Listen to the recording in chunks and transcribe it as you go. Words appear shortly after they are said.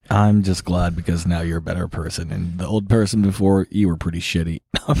I'm just glad because now you're a better person, and the old person before, you were pretty shitty.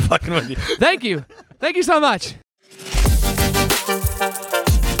 I'm fucking with you. Thank you. Thank you so much.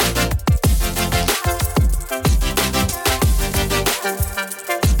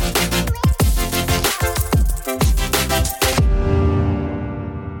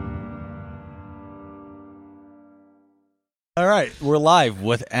 All right, we're live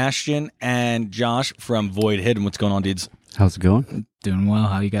with Ashton and Josh from Void Hidden. What's going on, dudes? How's it going? Doing well.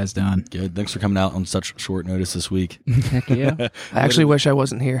 How you guys doing? Good. Thanks for coming out on such short notice this week. Heck yeah. I actually wish I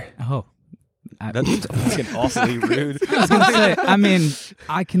wasn't here. Oh, That's fucking awfully rude. I was gonna say. I mean,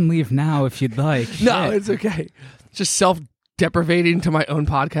 I can leave now if you'd like. No, Shit. it's okay. Just self-deprecating to my own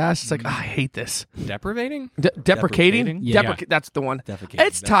podcast. It's like, I hate this. Deprivating? Deprecating? Yeah. That's the one. Defecating.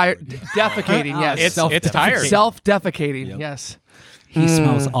 It's tired. Defecating, yes. It's tired. Self-defecating, Yep. yes. He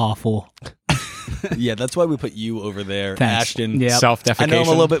smells awful. Yeah, that's why we put you over there, Thanks. Ashton. Yep. Self-defecation. I know him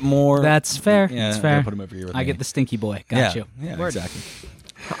a little bit more. That's fair. Yeah, That's I'm fair. gonna put him over here with I me. get the stinky boy. Got yeah, you. Yeah, Word. exactly.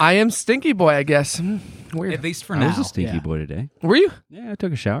 I am Stinky Boy, I guess. Weird. At least for I now. was a stinky yeah. boy today. Were you? Yeah, I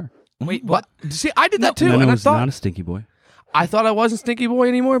took a shower. Wait, What? See, I did that too. No, and I it's thought not a stinky boy. I thought I wasn't Stinky Boy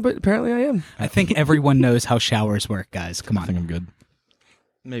anymore, but apparently I am. I think everyone knows how showers work, guys. Come I think on. I'm good.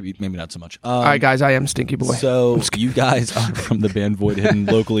 Maybe not so much. All right, guys, I am Stinky Boy. So you guys are from the band Void Hidden,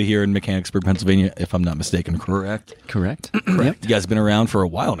 locally here in Mechanicsburg, Pennsylvania, if I'm not mistaken, correct? Correct. Correct. You guys have been around for a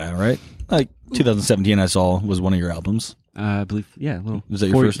while now, right? Like 2017, I saw was one of your albums. I believe, yeah. Well, Was that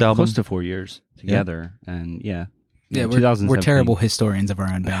your first album? Close to 4 years together. And yeah. Yeah, we're 2017. terrible historians of our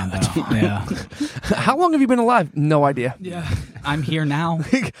own band, though. Yeah. How long have you been alive? No idea. Yeah. I'm here now.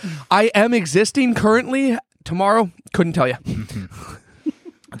 I am existing currently. Tomorrow, couldn't tell you.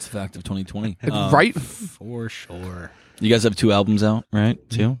 That's a fact of 2020. Right? For sure. You guys have 2 albums out, right?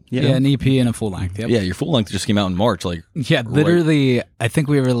 2? Yeah, an EP and a full length. Yep. Yeah, your full length just came out in March. Like, Yeah, literally, I think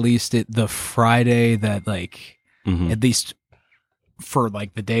we released it the Friday that, like, at least for,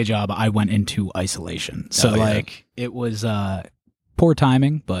 like, the day job, I went into isolation. So, Oh, yeah. like, it was poor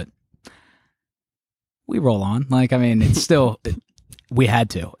timing, but we roll on. Like, I mean, it's still, we had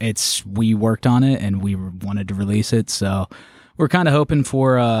to. We worked on it, and we wanted to release it, so we're kind of hoping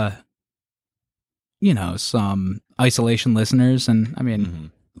for, some isolation listeners, and, I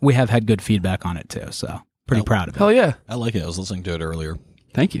mean, we have had good feedback on it, too, so pretty proud of it. Hell yeah. I like it. I was listening to it earlier.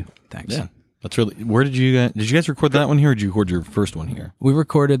 Thank you. Thanks. Yeah, that's really. Where did you guys record that one here? Or did you record your first one here? We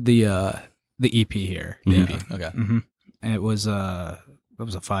recorded the EP here. The Yeah. EP. Okay. Mm-hmm. And it was a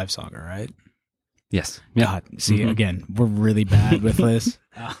 5-songer, right? Yes. Yeah. God, see, again, we're really bad with this.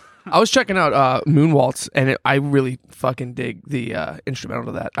 I was checking out Moonwaltz, and I really fucking dig the instrumental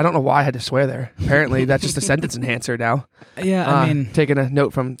to that. I don't know why I had to swear there. Apparently, that's just a sentence enhancer now. Yeah, I mean, taking a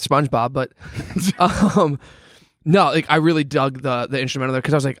note from SpongeBob, but no, like I really dug the instrumental there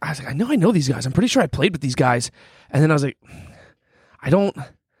because I was like, I know these guys. I'm pretty sure I played with these guys, and then I was like, I don't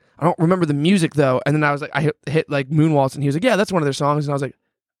remember the music though. And then I was like, I hit like Moonwaltz, and he was like, yeah, that's one of their songs, and I was like,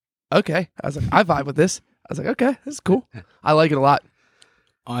 okay. I was like, I vibe with this. I was like, okay, this is cool. I like it a lot.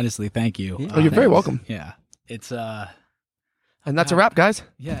 honestly, thank you. Yeah. Oh, you're very Thanks. welcome. Yeah, it's And that's a wrap, guys.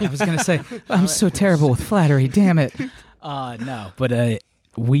 yeah. I was gonna say I'm so terrible with flattery. Damn it. No, but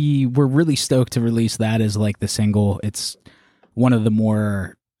we were really stoked to release that as like the single. It's one of the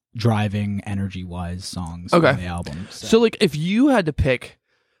more driving, energy-wise songs Okay. on the album. So like, if you had to pick,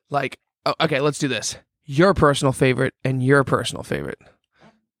 like, okay, let's do this. Your personal favorite and your personal favorite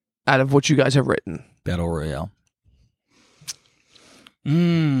out of what you guys have written. Battle Royale.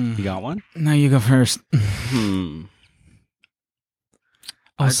 You got one? No, you go first.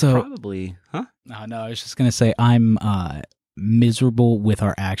 Also, I'd probably, huh? no, I was just gonna say I'm miserable with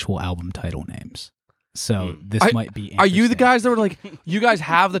our actual album title names. So this might be. Are you the interesting. guys that were like, you guys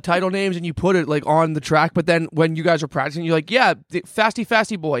have the title names and you put it like on the track, but then when you guys are practicing, you're like, yeah, the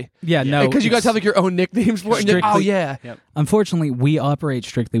Fasty Boy. Yeah, no, Because you guys it's- have like your own nicknames for it. And you're like, oh, Strictly- yeah. Unfortunately, we operate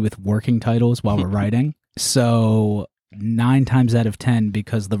strictly with working titles while we're writing. So 9 times out of 10,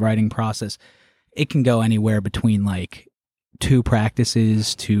 because the writing process, it can go anywhere between like 2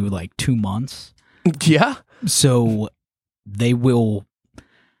 practices to like 2 months. Yeah. So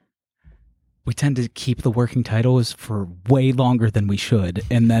we tend to keep the working titles for way longer than we should.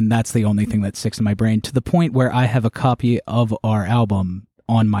 And then that's the only thing that sticks in my brain, to the point where I have a copy of our album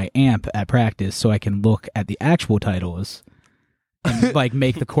on my amp at practice so I can look at the actual titles and like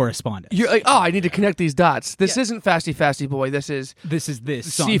make the correspondence. You're like, oh, I need to connect these dots. This isn't Fasty Boy. This is This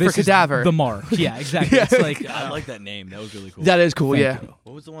song. C for This is Cadaver. the mark. Yeah, exactly. Yeah. It's like I like that name. That was really cool. that is cool. Thank Yeah. you.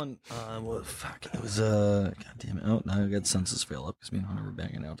 What was the one? Fuck. It was God damn it. Oh, now I got census fail up because me and Hunter were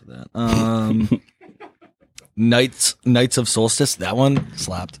banging out to that. Nights of Solstice. That one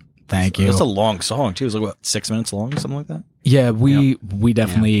slapped. Thank you. It's a long song too. It was like what, 6 minutes long, something like that. Yeah, we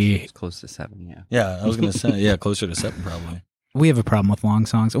definitely It's close to 7. Yeah. Yeah, I was gonna say closer to 7 probably. we have a problem with long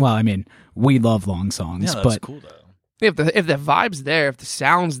songs. Well, I mean, we love long songs, Yeah, that's but cool though. If the vibe's there, if the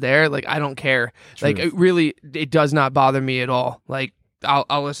sound's there, like I don't care. Like it does not bother me at all. Like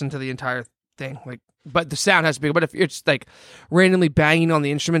I'll listen to the entire thing. Like, but the sound has to be. But if it's like randomly banging on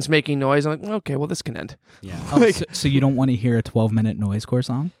the instruments, making noise, I'm like, okay, well this can end. Yeah. Like, so you don't want to hear a 12-minute noisecore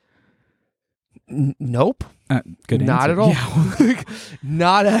song? nope, Good not answer. at all. Yeah.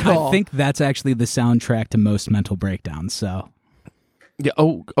 Not at all. I think that's actually the soundtrack to most mental breakdowns. So Yeah.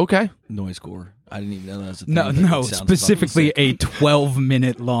 Oh, okay. Noise core. I didn't even know that was a thing. no, but no, it sounds specifically fucking sick. a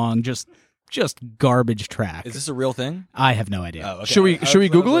 12-minute long, just garbage track. Is this a real thing? I have no idea. Oh, okay. Should we I was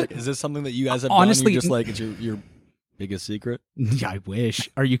Google like, it? Is this something that you guys have Honestly, done? You're just like it's your biggest secret. I wish.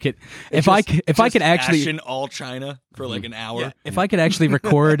 Are you kidding? It's If I just could actually, Ashen all China for like an hour. if I could actually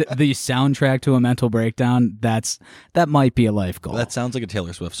record the soundtrack to a mental breakdown, that might be a life goal. That sounds like a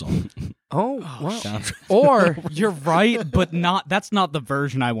Taylor Swift song. Oh, wow. Sounds- Or You're right, but that's not the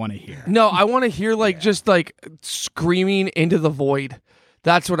version I want to hear. no, I want to hear like just like screaming into the void.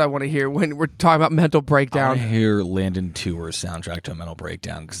 That's what I want to hear when we're talking about mental I breakdown. hear Landon Tour's soundtrack to a mental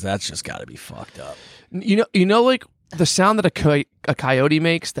breakdown because that's just got to be fucked up. You know, like the sound that a coyote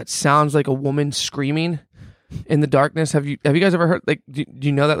makes that sounds like a woman screaming in the darkness. Have you guys ever heard? Like, do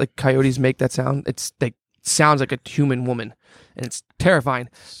you know that like coyotes make that sound? It's like sounds like a human woman, and it's terrifying.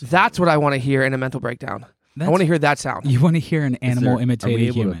 That's what I want to hear in a mental breakdown. I want to hear that sound. You want to hear an animal Are we imitating a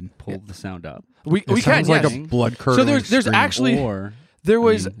able to human. pull the sound up? We can. sounds like Yes. a blood So curdling. there's actually Or there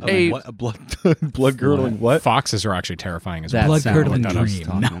was a What a blood curdling what? foxes are actually terrifying as that well. sound Blood-curdling that I was dream.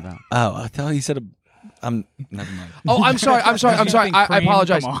 talking No. about. Oh, I thought he said never mind. Oh, I'm sorry. I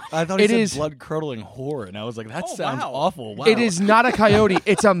apologize. Come on. I thought he It said is- blood curdling whore, and I was like, that Oh, sounds wow. awful. Wow. It is not a coyote.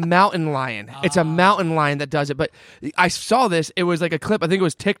 It's a mountain lion. It's a mountain lion that does it. But I saw this. It was like a clip. I think it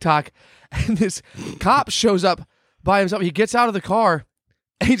was TikTok. And this cop shows up by himself. He gets out of the car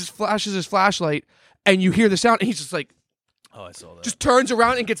and he just flashes his flashlight. And you hear the sound. And he's just like, Oh, I saw that. just turns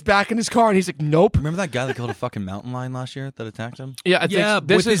around and gets back in his car. And he's like, nope. Remember that guy that killed a fucking mountain lion last year that attacked him? Yeah, I think Yeah,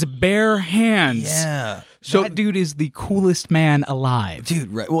 this with is. his bare hands. Yeah. So- that dude is the coolest man alive.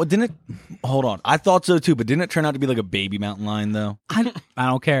 Dude, right. Well, didn't it? Hold on. I thought so too, but didn't it turn out to be like a baby mountain lion though? I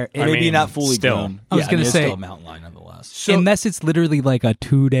don't care. Maybe mean, not fully still. grown. I was gonna it's say- still a mountain lion nonetheless. So, Unless it's literally like a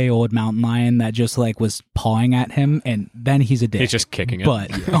 2-day-old mountain lion that just like was pawing at him, and then he's a dick. He's just kicking it.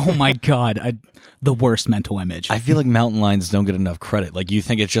 But oh my god, the worst mental image. I feel like mountain lions don't get enough credit. Like you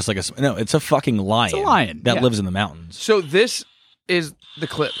think it's just like no, it's a fucking lion. It's a lion, that yeah. lives in the mountains. so this is the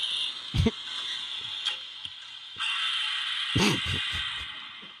clip.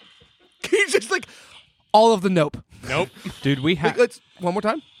 He's just like all of the nope. Nope. Dude, we Like, let's one more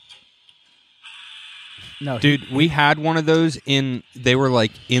time. no, Dude, we had one of those they were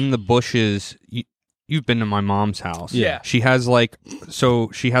like in the bushes. You've been to my mom's house. Yeah. She has like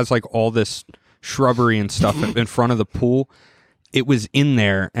all this shrubbery and stuff in front of the pool. It was in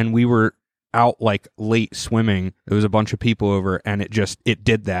there and we were out like late swimming. There was a bunch of people over and it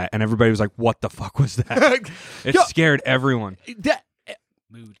did that and everybody was like, what the fuck was that? It Yo, scared everyone. that-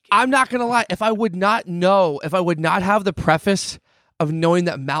 I'm not gonna lie. If I would not have the preface of knowing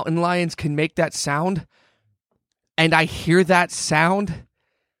that mountain lions can make that sound, and I hear that sound,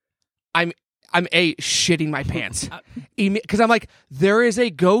 I'm shitting my pants because I'm like, there is a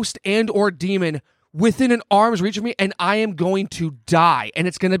ghost and or demon within an arm's reach of me, and I am going to die, and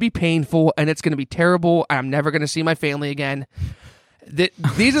it's gonna be painful, and it's gonna be terrible. And I'm never gonna see my family again.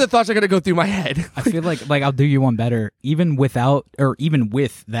 These are the thoughts that are gonna go through my head. I feel like I'll do you one better. Even with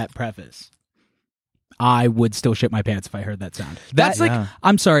that preface, I would still shit my pants if I heard that sound. That's like- Yeah.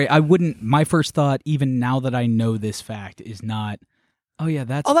 I'm sorry, I wouldn't. My first thought, even now that I know this fact, is not. Oh yeah,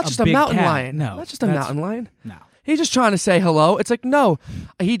 that's Just a big mountain cat. lion. No, that's just a mountain lion. No. He's just trying to say hello. It's like, no,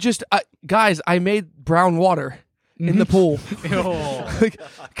 he just, guys, I made brown water in the pool. Like,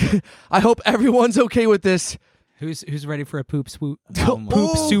 I hope everyone's okay with this. Who's ready for a poop swoop? Oh, Poop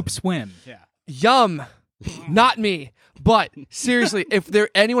Ooh. soup swim. Yeah. Yum. Not me. But seriously, if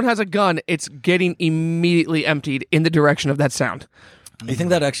anyone has a gun, it's getting immediately emptied in the direction of that sound. You think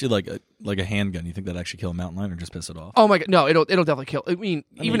that actually like a handgun? You think that actually kill a mountain lion or just piss it off? Oh my god, no, it'll definitely kill. I mean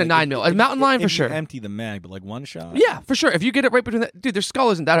even a 9mm, a mountain lion for if sure. You empty the mag, but like one shot. Yeah, for sure. If you get it right between that, dude, their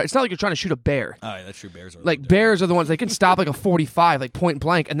skull isn't that. It's not like you're trying to shoot a bear. Oh, yeah, that's true. Bears are Like bears are the ones they can stop like a 45, like point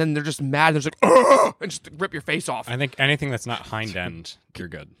blank, and then they're just mad. They're just like, "Ugh!" and just rip your face off. I think anything that's not hind end, you're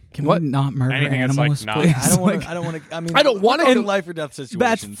good. Can What? we not murder Anything that's, animals, like, not- please? I don't want Like, to. I don't want to. I mean, I don't wanna- in life or death situations.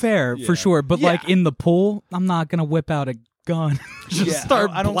 that's fair for Yeah. sure, but Yeah. like in the pool, I'm not gonna whip out a gun. Just Yeah,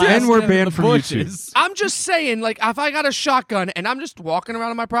 start I don't- blasting And we're into banned the from YouTube. bushes. I'm just saying, like, if I got a shotgun and I'm just walking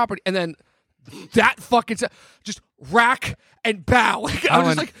around on my property, and then that fucking just rack and bow, like, I'm Alan,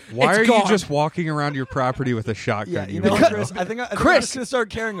 just like, why it's are gone. you just walking around your property with a shotgun? Yeah, you you know, weirdo? Chris. I think I'm Chris. just gonna start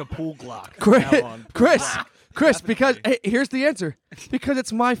carrying a pool Glock. from now on. Chris, because hey, here's the answer. Because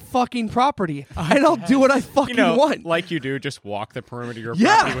it's my fucking property, and I'll do what I fucking want. like you do, just walk the perimeter of your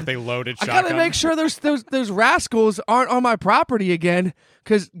Yeah. property with a loaded I shotgun. gotta make sure those rascals aren't on my property again,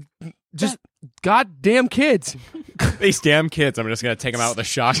 because just goddamn kids. These damn kids, I'm just gonna take them out with a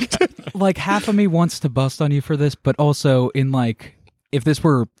shotgun. Like half of me wants to bust on you for this, but also in like if this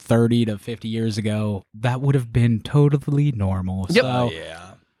were 30 to 50 years ago, that would have been totally normal. Yep. So Yeah.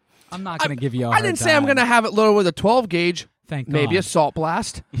 I'm not gonna give you a I hard didn't say I'm time. gonna have it loaded with a 12 gauge, Thank maybe a God. salt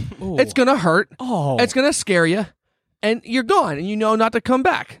blast. Ooh. It's gonna hurt. Oh. It's gonna scare you, and you're gone, and you know not to come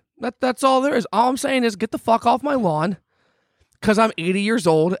back. That's all there is. All I'm saying is get the fuck off my lawn, because I'm 80 years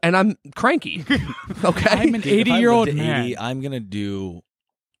old and I'm cranky. Okay, I'm an Dude, if I 80-year-old lived to man. 80, I'm gonna do.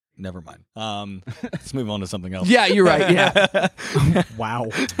 Never mind. Let's move on to something else. yeah, you're right. Yeah, Wow.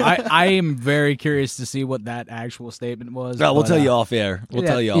 I am very curious to see what that actual statement was. No, we'll but, tell you off air. We'll yeah,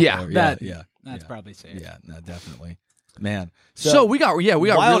 tell you off yeah, air. that- yeah. That's yeah. probably safe. Yeah, no, definitely. Man. so we got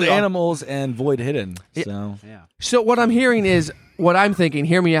wild really animals and void hidden. Yeah. So Yeah. So what I'm hearing is what I'm thinking.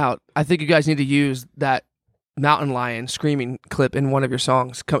 Hear me out. I think you guys need to use that mountain lion screaming clip in one of your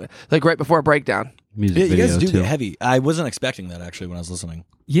songs, like right before a breakdown. Music yeah, you video guys do too. get heavy. I wasn't expecting that actually when I was listening.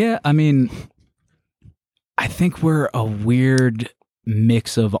 Yeah, I mean, I think we're a weird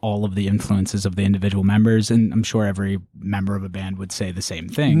mix of all of the influences of the individual members, and I'm sure every member of a band would say the same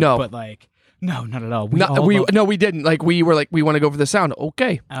thing. No. But like, no, not at all. We didn't. Like we were like we want to go for the sound.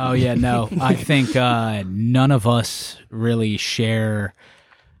 Okay. Oh yeah, no. I think none of us really share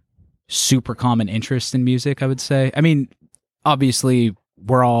super common interest in music, I would say. I mean, obviously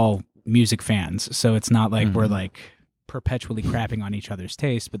we're all music fans, so it's not like we're like perpetually crapping on each other's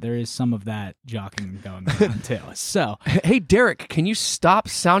taste, but there is some of that jockeying going on too. So Hey Derek, can you stop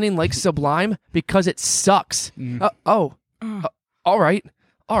sounding like Sublime because it sucks? All right.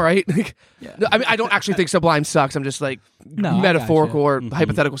 No, I mean, I don't actually think Sublime sucks. I'm just like No, I metaphorical or Mm-hmm.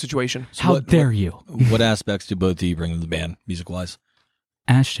 hypothetical situation. how dare you? What aspects do both of you bring to the band, music wise?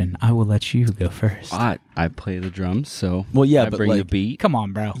 Ashton, I will let you go first. I play the drums, so Well, yeah, I but bring the like- beat. Come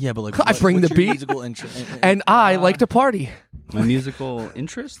on, bro. Yeah, but like I bring what's the your beat. musical interest, And I like to party. My musical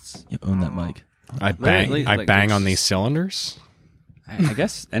interests. you own that mic. I bang, Literally, I like, bang there's- on these cylinders. I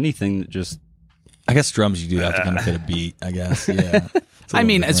guess anything that just. I guess drums you do have to kind of fit a beat. I guess. Yeah. It's a I little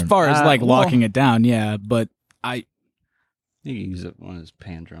mean, as different. far as like well- locking it down, yeah, but I You can use one of those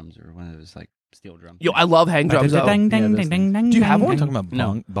pan drums or one of those like steel drums. Yo, I love hang drums though. Ding, ding, Yeah, ding, those ding, ding, Do you have ding, one? We're ding. talking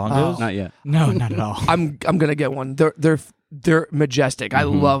about No. bongos. Not yet. No, not at all. I'm gonna get one. They're majestic. I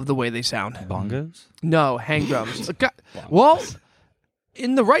love the way they sound. Bongos. No, hang drums. Well,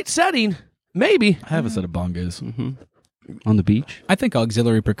 in the right setting, maybe. I have a set of bongos. Hmm. On the beach, I think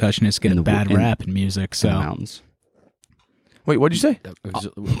auxiliary percussionists get In a the bad in- rap in music. in the So mountains. Wait, what'd you say?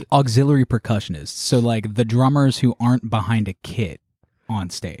 auxiliary percussionists, so like the drummers who aren't behind a kit on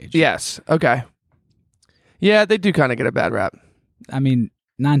stage. Yes. Okay. Yeah, they do kind of get a bad rap. I mean,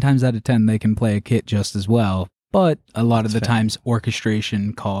 9 times out of 10 they can play a kit just as well, but a lot of the times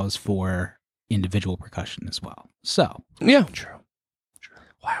orchestration calls for individual percussion as well. So Yeah. True.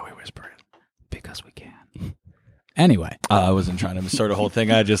 Why are we whispering? because we can. Anyway, I wasn't trying to start a whole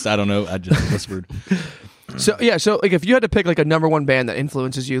thing. I don't know. I just whispered. So yeah, so like if you had to pick like a number one band that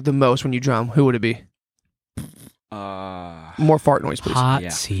influences you the most when you drum, who would it be? More fart noise, please. hot yeah.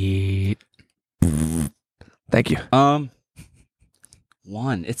 seat. Thank you.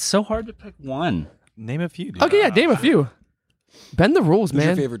 One. It's so hard to pick one. Name a few. Dude. Okay, yeah, name a few. Bend the rules, Who's your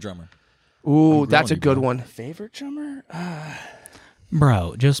man. favorite drummer? Ooh, I'm that's a growing, good bro. one. Favorite drummer?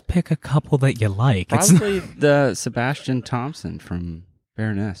 Bro, just pick a couple that you like. It's Probably the Sebastian Thompson from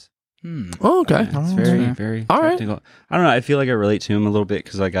Baroness. Oh, okay. It's very, fair. very All right. technical. I don't know. I feel like I relate to him a little bit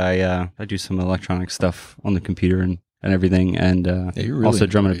because like I do some electronic stuff on the computer and everything, and you're really also into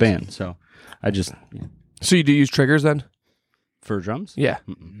drum in a music. band. So I just So you do use triggers then? for drums. Yeah.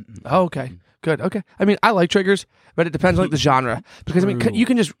 Mm-mm. Oh, okay. good. Okay. I mean, I like triggers, but it depends on like the genre because I mean, True. you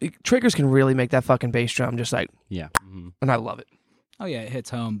can just triggers can really make that fucking bass drum just like, Yeah. and I love it. Oh yeah, it hits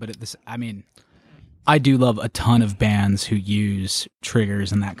home. But I mean, I do love a ton of bands who use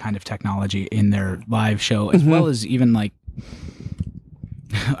triggers and that kind of technology in their live show, as well as even like.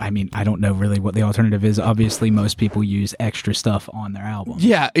 I mean, I don't know really what the alternative is. Obviously, most people use extra stuff on their album.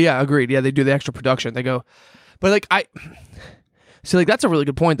 Yeah, agreed. Yeah, they do the extra production. They go, but like so like that's a really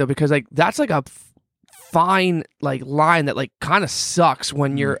good point though because like that's like a fine like line that like kind of sucks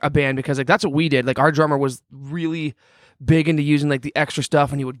when you're a band because like that's what we did. Like our drummer was really big into using like the extra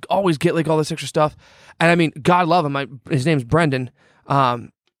stuff and he would always get like all this extra stuff. And I mean, God love him. His name's Brendan,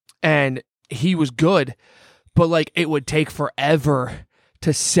 and he was good, but like it would take forever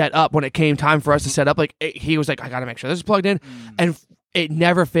to set up when it came time for us to set up. Like he was like, I gotta make sure this is plugged in, and it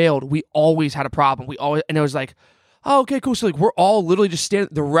never failed. We always had a problem. And it was like, oh, okay, cool. So like we're all literally just standing.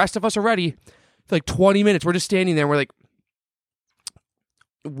 The rest of us are ready for like 20 minutes. We're just standing there. And we're like,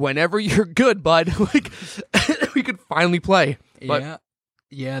 whenever you're good, bud. Like we could finally play. But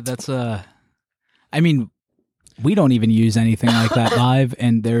Yeah, that's I mean, we don't even use anything like that live,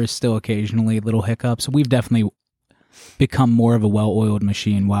 and there's still occasionally little hiccups. We've definitely become more of a well-oiled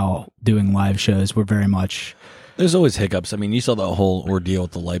machine while doing live shows. We're very much. There's always hiccups. I mean, you saw the whole ordeal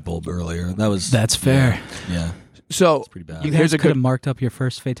with the light bulb earlier. That's fair. Yeah, so pretty bad. You Here's guys a could good- have marked up your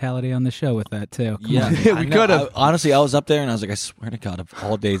first fatality on the show with that too. Come yeah, on. We I know. could've. Honestly, I was up there and I was like, I swear to God, of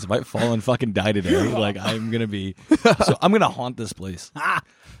all days, if I fall and fucking die today, like I'm gonna haunt this place.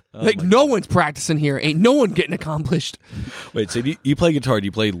 Oh like my no one's practicing here. Ain't no one getting accomplished. Wait, so do you play guitar? Do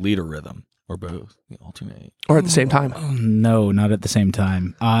you play lead or rhythm or both? You alternate. Or at the same time. No, not at the same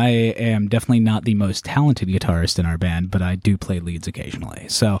time. I am definitely not the most talented guitarist in our band, but I do play leads occasionally.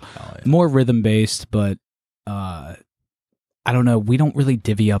 So more rhythm based, but I don't know. We don't really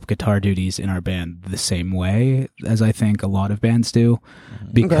divvy up guitar duties in our band the same way as I think a lot of bands do,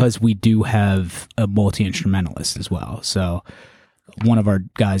 because we do have a multi-instrumentalist as well. So one of our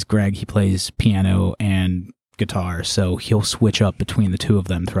guys, Greg, he plays piano and guitar, so he'll switch up between the two of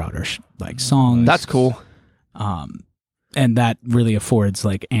them throughout our songs. That's cool. And that really affords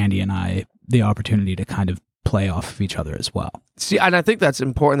like Andy and I the opportunity to kind of play off of each other as well. See, and I think that's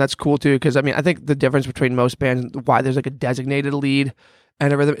important. That's cool too, because I mean, I think the difference between most bands, why there's like a designated lead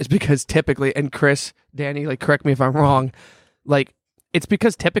and everything, is because typically, and Chris, Danny, like correct me if I'm wrong, like it's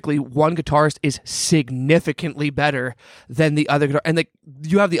because typically one guitarist is significantly better than the other guitar, and like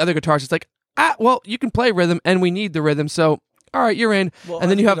you have the other guitarist. It's like, well, you can play rhythm, and we need the rhythm, so all right, you're in. And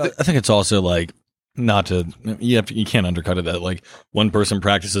then you have I think it's also like not to you can't undercut it that like one person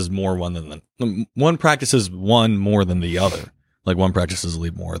practices more more than the other. Like one practices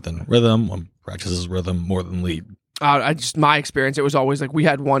lead more than rhythm, one practices rhythm more than lead. My experience, it was always like we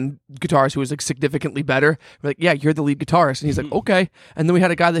had one guitarist who was like significantly better. We're like, yeah, you're the lead guitarist, and he's like, okay. And then we had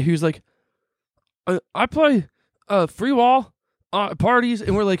a guy that he was like, I play free wall parties,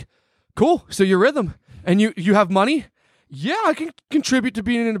 and we're like, cool. So you're rhythm, and you have money. Yeah, I can contribute to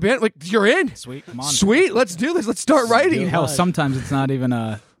being in a band. Like you're in. Sweet, come on. Sweet, let's do this. Let's start writing. Hell, sometimes it's not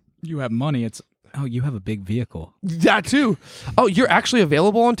even you have money. It's you have a big vehicle. That too. Oh, you're actually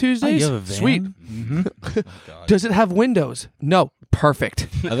available on Tuesdays? you have a van? Sweet. Does it have windows? No. Perfect.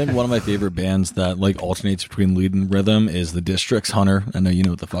 I think one of my favorite bands that like alternates between lead and rhythm is the Districts. Hunter, I know you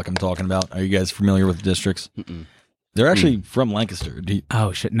know what the fuck I'm talking about. Are you guys familiar with the Districts? They're actually from Lancaster.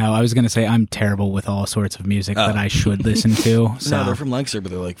 Oh shit! No, I was gonna say I'm terrible with all sorts of music that I should listen to. So No, they're from Lancaster,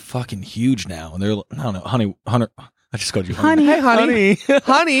 but they're like fucking huge now. And they're I don't know, Hunter. I just called you Honey, hey, honey.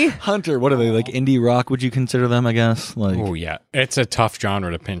 Honey. Hunter. What are they like? Indie rock? Would you consider them? I guess like Oh yeah, it's a tough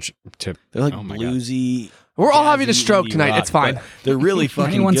genre to pinch to. they're like oh my God. bluesy. We're all having a jazzy stroke indie tonight. rock, It's fine. but they're really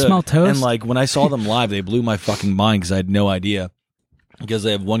fucking Anyone good. smell toast? And like when I saw them live, they blew my fucking mind because I had no idea. Because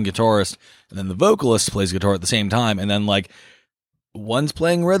they have one guitarist and then the vocalist plays guitar at the same time, and then like one's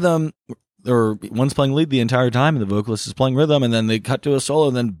playing rhythm or one's playing lead the entire time, and the vocalist is playing rhythm, and then they cut to a solo,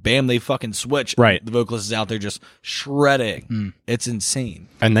 and then bam, they fucking switch. Right. The vocalist is out there just shredding. It's insane.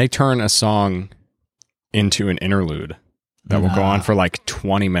 And they turn a song into an interlude that will go on for like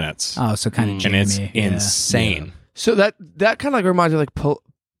 20 minutes, oh, so kind of and it's jammy. insane. So that kind of like reminds me of like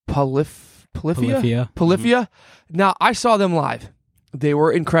Polyphia? Polyphia. Now, I saw them live. They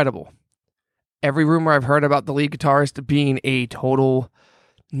were incredible. Every rumor I've heard about the lead guitarist being a total,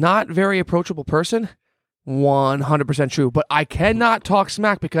 not very approachable person, 100% true. But I cannot talk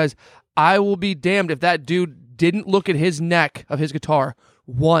smack because I will be damned if that dude didn't look at his neck of his guitar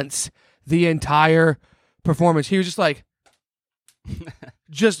once the entire performance. He was just like,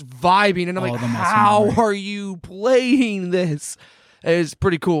 just vibing. And I'm All like, the muscle how memory. are you playing this? is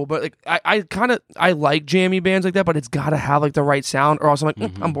pretty cool. But like I like jammy bands like that, but it's got to have like the right sound, or else I'm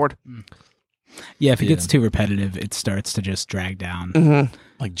like I'm bored. Yeah, if it gets too repetitive, it starts to just drag down. Mm-hmm.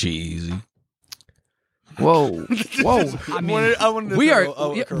 Like G-Eazy. Whoa. I mean, I wanted to We throw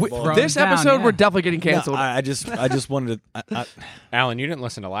are a curveball. this down, episode. yeah. We're definitely getting canceled. No, I just wanted to. Alan, you didn't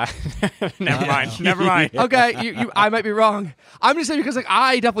listen to last. Never mind. Never mind. Okay, I might be wrong. I'm just saying because like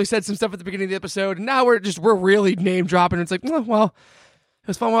I definitely said some stuff at the beginning of the episode, and now we're really name dropping. It's like, well, it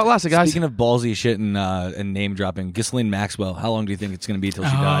was fun while it lasted, guys. Speaking of ballsy shit and name dropping, Ghislaine Maxwell. How long do you think it's going to be till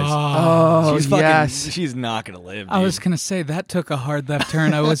she dies? Oh, She's fucking. yes. She's not going to live. I was dude. going to say that took a hard left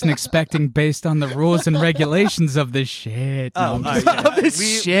turn I wasn't expecting based on the rules and regulations of this shit. No, I'm just- Of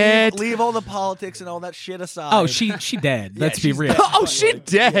this shit. Leave all the politics and all that shit aside. oh, she dead. Let's be she's real. dead. Oh, she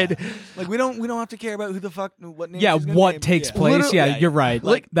dead. Like we don't have to care about who the fuck what name. Yeah, she's gonna what name. takes Yeah. place? Literally- Yeah, you're right.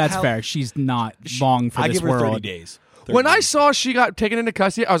 Like, That's how- fair. She's not long for I this give her 30 world. days. When I saw she got taken into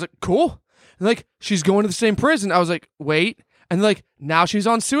custody, I was like, cool. And like, she's going to the same prison. I was like, wait. And like, now she's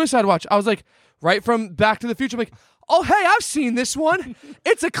on suicide watch. I was like, right from Back to the Future, I'm like, oh, hey, I've seen this one.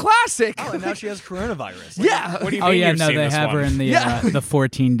 It's a classic. Oh, and now she has coronavirus. yeah. What do you Oh mean yeah, you've no, seen they this have her one? in the Yeah. the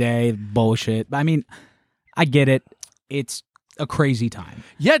 14-day bullshit. I mean, I get it. It's a crazy time.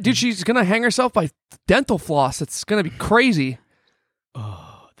 Yeah, dude, she's going to hang herself by dental floss. It's going to be crazy.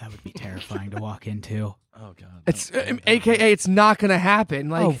 Oh, that would be terrifying to walk into. Oh god. It's AKA it's not going to happen.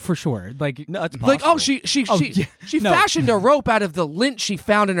 Like Oh, for sure. Like, No, it's like possible. oh she Oh, yeah. No. fashioned a rope out of the lint she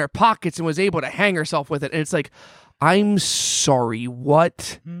found in her pockets and was able to hang herself with it. And it's like, I'm sorry,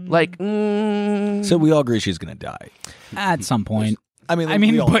 what? Like, So we all agree she's gonna die. at some point. I mean, I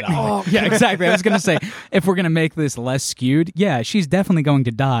mean, we all but die. yeah, exactly. I was gonna say, if we're gonna make this less skewed, yeah, she's definitely going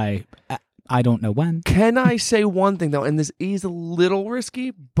to die. I don't know when. can I say one thing though? And this is a little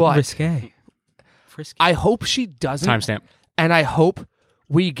risky, but Risque. Frisky. I hope she doesn't. Timestamp. And I hope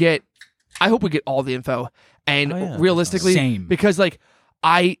we get all the info. And Oh, yeah. realistically, Same. because like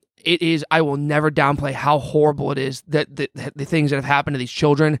I will never downplay how horrible it is that the things that have happened to these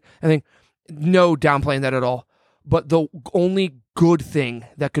children. I think no downplaying that at all. But the only good thing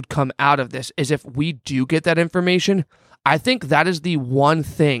that could come out of this is if we do get that information. I think that is the one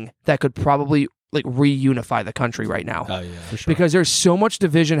thing that could probably like reunify the country right now. Oh yeah, for sure. Because there's so much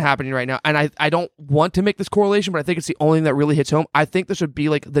division happening right now. And I don't want to make this correlation, but I think it's the only thing that really hits home. I think this would be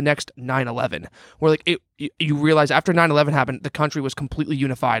like the next 9/11, where like you realize after 9/11 happened, the country was completely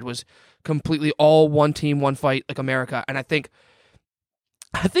unified, was completely all one team, one fight, like America. And I think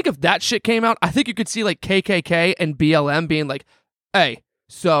if that shit came out, I think you could see like KKK and BLM being like, hey,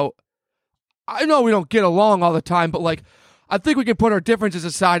 so I know we don't get along all the time, but like, I think we can put our differences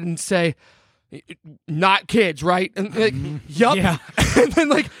aside and say, not kids, right? And like, yup. Yeah. And then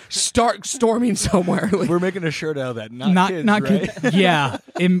like start storming somewhere. Like, We're making a shirt out of that. Not kids, not right? kids. Yeah.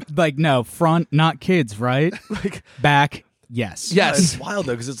 Like no, front not kids, right? like Back, yes. yes. It's wild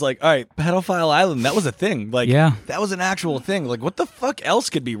though, because it's like, all right, Pedophile Island, that was a thing. Like, Yeah. that was an actual thing. Like, what the fuck else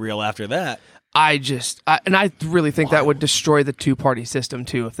could be real after that? I really think that would destroy the two-party system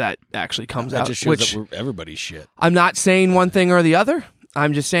too if that actually comes That out. just shows Which that we're everybody's shit. I'm not saying one thing or the other.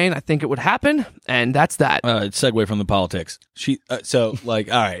 I'm just saying I think it would happen, and that's that. Segue from the politics. So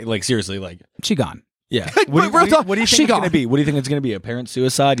like, all right, like seriously, like, She gone. yeah. Wait, real talk, What do you she think it's gone. gonna be? What do you think it's gonna be? A parent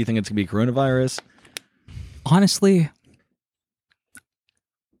suicide? Do you think it's gonna be coronavirus? Honestly,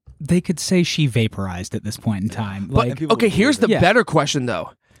 they could say she vaporized at this point in time. But Like, okay, here's the Yeah. better question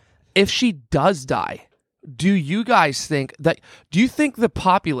though. If she does die, do you guys think that? Do you think the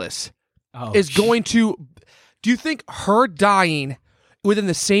populace oh, is going to? Do you think her dying within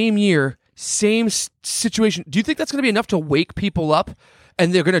the same year, same situation? Do you think that's going to be enough to wake people up,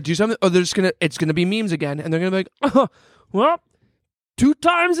 and they're going to do something, or they're just going to? It's going to be memes again, and they're going to be like, oh, well, 2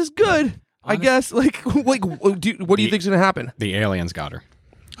 times is good, I guess. Like, what do you think's going to happen? The aliens got her.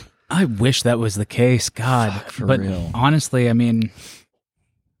 I wish that was the case. God, for but real. honestly, I mean,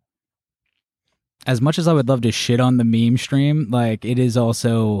 as much as I would love to shit on the meme stream, like it is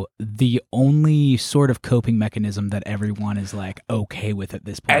also the only sort of coping mechanism that everyone is like okay with at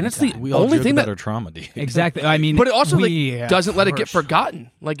this point. And in it's the time. We all only joke thing about that our trauma, dude. Exactly. I mean, But it also we, like doesn't let it get for forgotten.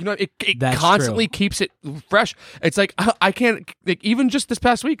 Like, you know, it That's constantly true. keeps it fresh. It's like I can't. Like, even just this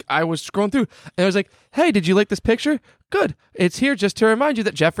past week, I was scrolling through and I was like, "Hey, did you like this picture? Good. It's here just to remind you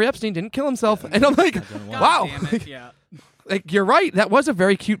that Jeffrey Epstein didn't kill himself." And I'm like, "Wow, Yeah. like you're right. That was a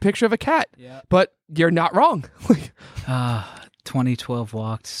very cute picture of a cat. Yeah. But you're not wrong." 2012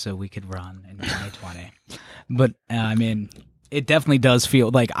 walked so we could run in 2020. But I mean, it definitely does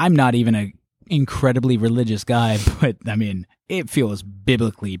feel like I'm not even a incredibly religious guy, but I mean, it feels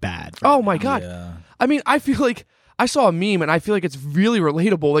biblically bad. right Oh my now. god. Yeah. I mean, I feel like I saw a meme and I feel like it's really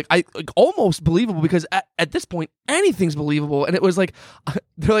relatable, like almost believable, because at this point anything's believable. And it was like,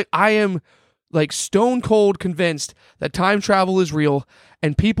 they're like, I am like stone cold convinced that time travel is real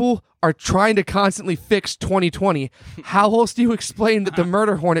and people are trying to constantly fix 2020. How else do you explain that the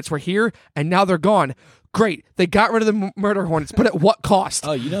murder hornets were here and now they're gone? Great, they got rid of the murder hornets, but at what cost?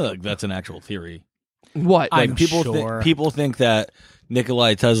 Oh, you know, like, that's an actual theory. What? I'm people sure. people think that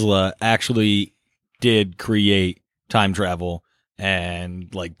Nikola Tesla actually did create time travel,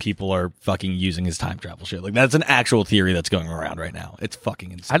 and like people are fucking using his time travel shit. Like that's an actual theory that's going around right now. It's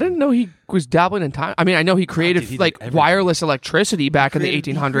fucking insane. I didn't know he was dabbling in time. I mean, I know he created dude, he did like everything. wireless electricity back in the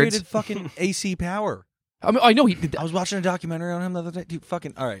 1800s. He created fucking AC power. I mean, I know he did. I was watching a documentary on him the other day. Dude,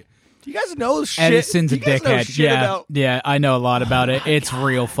 fucking all right. Do you guys know shit? Edison's Do a you guys know dickhead. shit Yeah, about- yeah, I know a lot about it. It's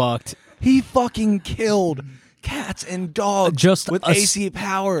real fucked. He fucking killed cats and dogs Just with a s- AC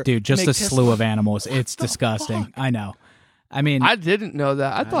power. Dude, just Make a Tesla- slew of animals. It's disgusting. I know. I mean, I didn't know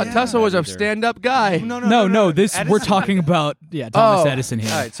that. I thought yeah, Tesla was a either. stand-up guy. no. This Edison. we're talking about. Yeah, Thomas Oh. Edison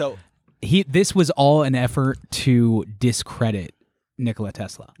here. All right, so This was all an effort to discredit Nikola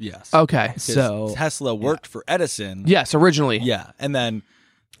Tesla. yes. Okay. 'Cause So Tesla worked for Edison. Yes, originally. Yeah, and then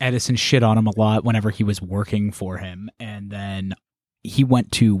Edison shit on him a lot whenever he was working for him, and then he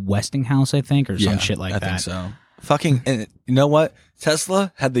went to Westinghouse, I think, or some shit like I that. think so. Fucking, and you know what?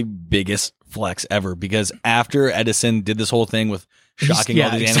 Tesla had the biggest flex ever because after Edison did this whole thing with shocking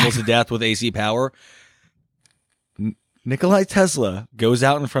all these animals to death with AC power, Nikola Tesla goes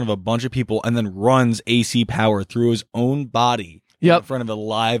out in front of a bunch of people and then runs AC power through his own body in front of a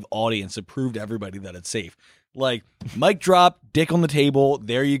live audience to prove to everybody that it's safe. Like, mic drop, dick on the table.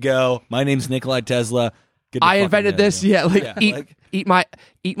 There you go. My name's Nikola Tesla. Get the I fuck invented out of here. this. Yeah, like, Yeah,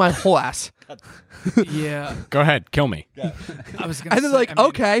 eat my whole ass. Yeah, Go ahead, kill me. I was gonna. And they're like,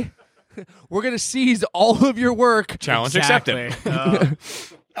 okay, we're gonna seize all of your work. Challenge accepted.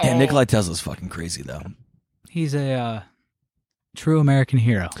 Yeah, Nikola Tesla's fucking crazy though. He's a true American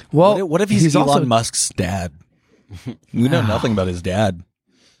hero. Well, What if he's Elon also Musk's dad? We know nothing about his dad.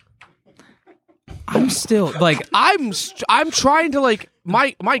 I'm still like, I'm trying to like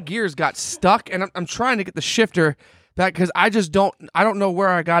my gears got stuck and I'm trying to get the shifter back because I don't know where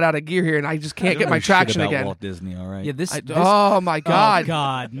I got out of gear here and I just can't get my traction again. Walt Disney, all right. yeah, this. Oh my god! Oh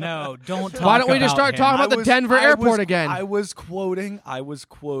God, no! Don't talk. Why don't we just start about him. talking about the Denver airport again? I was quoting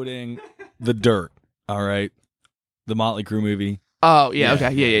The Dirt. All right, the Motley Crue movie. Oh yeah,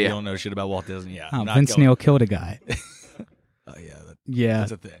 okay, You yeah. don't know shit about Walt Disney. Yeah, Oh, I'm not Vince going- Neil killed a guy. Oh yeah, Yeah,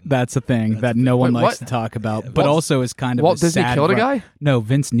 that's a thing. That's a thing that no one Wait, likes what? to talk about, Yeah, but Walt- also is kind of Walt a Disney sad killed a ru- guy? No,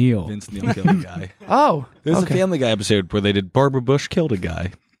 Vince Neil. Vince Neil killed a guy. Oh, There's okay. a Family Guy episode where they did Barbara Bush killed a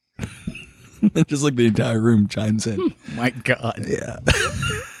guy. Just like the entire room chimes in. My God. Yeah.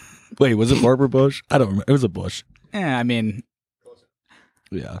 Wait, was it Barbara Bush? I don't remember. It was a Bush. Yeah, I mean,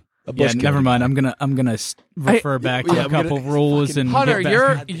 Yeah. A yeah. Bush Never killed a mind. guy. I'm gonna refer back to yeah, a we're couple gonna rules fucking- and Hunter,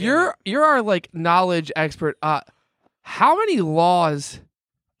 get back. you're our like knowledge expert. How many laws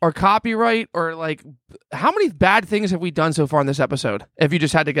or copyright or like how many bad things have we done so far in this episode? If you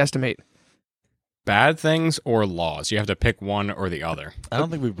just had to guesstimate. Bad things or laws? You have to pick one or the other. I don't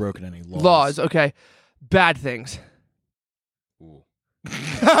think we've broken any laws. Laws, okay. Bad things. Ooh.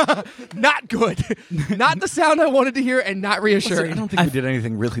 Not good. Not the sound I wanted to hear and not Listen, reassuring. I don't think we did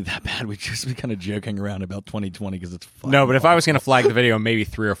anything really that bad. We just be kind of joking around about 2020 because it's fun. No, but if I was going to flag the video, maybe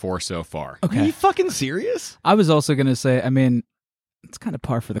 3 or 4 so far. Are you Okay. fucking serious? I was also gonna say. I mean, it's kind of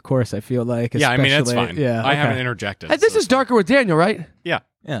par for the course. I feel like. Yeah, I mean, it's especially- fine. Yeah, I haven't okay. interjected. Hey, this so is Darker with Daniel, right? Yeah.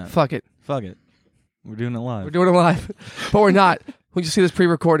 Yeah. Fuck it. Fuck it. We're doing it live. We're doing it live. But we're not. We just see this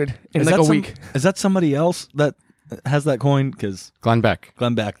pre-recorded in Is like that a some- week. Is that somebody else that has that coin? Because Glenn Beck.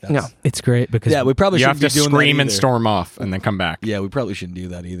 Glenn Beck. That's, No. It's great because Yeah, we probably You shouldn't have to be doing that scream and either. storm off and then come back. Yeah, we probably shouldn't do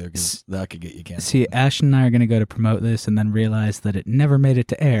that either because that could get you canceled. see, Ashton and I are going to go to promote this and then realize that it never made it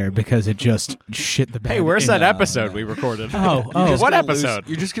to air because it just shit the bed. Hey, where's in- that episode we recorded? Oh, You're oh. just What gonna episode?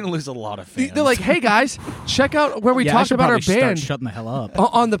 You're just going to lose a lot of fans. They're like, hey guys, check out where we Yeah, I talked should about our probably start band shutting the hell up.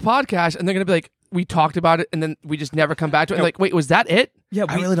 on the podcast, and they're gonna be like, we talked about it, and then we just never come back to it. And like, wait, was that it? Yeah,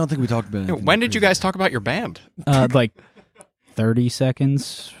 I really don't think we talked about it. When did you guys talk about your band? like 30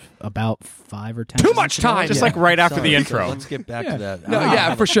 seconds, about 5 or 10. Too much time. Just Yeah. like right after the Sorry, intro. so let's get back Yeah. to that. No, I don't know yeah,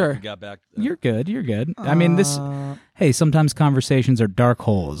 how for the sure. fuck we got back to that. You're good. You're good. I mean, this. Hey, sometimes conversations are dark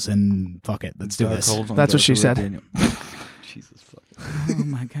holes, and fuck it, let's do Dark this. Holes on That's what she Dark said. Daniel. Jesus fuck. Oh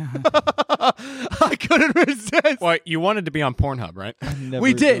my god. I couldn't resist. Well, you wanted to be on Pornhub, right?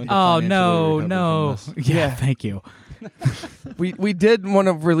 We did. Oh no, no. Yeah, thank you. We did want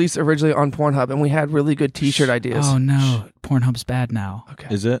to release originally on Pornhub, and we had really good T-shirt ideas. Oh no, Pornhub's bad now.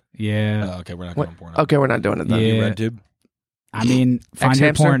 Okay. Is it? Yeah. Oh, okay, we're not What? going porn. Okay, we're not doing it then. Yeah. RedTube. I mean, find your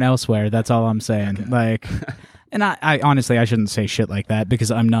Ex-hamster? porn elsewhere. That's all I'm saying. Okay. Like, and I honestly, I shouldn't say shit like that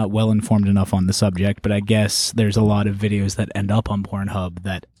because I'm not well informed enough on the subject. But I guess there's a lot of videos that end up on Pornhub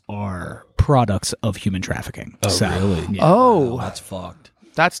that are products of human trafficking. Oh, So, really? yeah. Oh, Wow, that's fucked.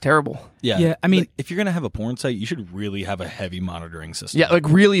 that's terrible. Yeah. Yeah, I mean- like, if you're gonna have a porn site, you should really have a heavy monitoring system. Yeah, like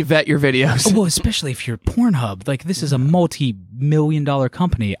really vet your videos. Well, especially if you're Pornhub. Like, this is a multi-million-dollar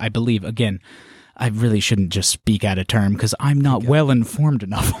company, I believe. Again, I really shouldn't just speak out of term because I'm not well informed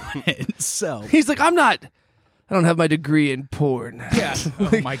enough on it. So, He's like, I don't have my degree in porn. yeah.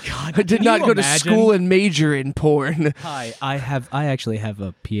 Oh my god, I did not go to school and major in porn. Hi, I actually have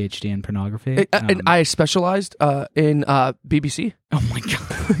a PhD in pornography. And I specialized in BBC. Oh my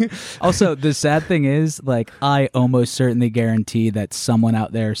god. Also, the sad thing is, like, I almost certainly guarantee that someone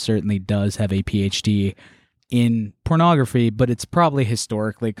out there certainly does have a PhD in pornography, but it's probably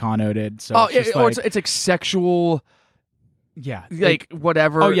historically connoted. So it's just or like, it's like sexual, yeah, like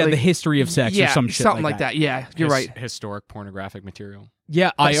whatever. oh yeah, like, the history of sex yeah, or some shit something like that. Yeah, you're right. Historic pornographic material.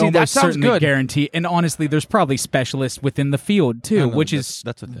 Yeah, I See, that almost sounds certainly good. guarantee. And honestly, there's probably specialists within the field too, No, which that's- is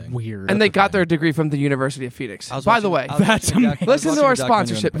that's a thing. weird. And they got their degree from the University of Phoenix. I was By the watching- way, I was That's watching a doc- I was listen to our watching a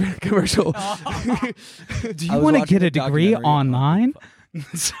documentary sponsorship on- commercial. Do I you was want to watching get a a degree documentary on- online?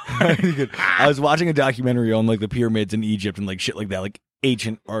 I was watching a documentary on like the pyramids in Egypt and like shit like that, like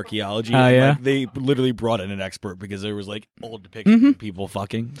ancient archaeology. Oh, and, yeah? like, they literally brought in an expert because there was like old depictions of people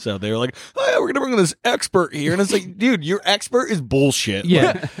fucking. So they were like, "Oh yeah, we're gonna bring in this expert here," and it's like, dude, your expert is bullshit.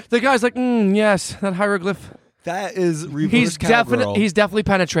 Yeah. The guy's like, yes, that hieroglyph. That is reverse He's cowgirl. definitely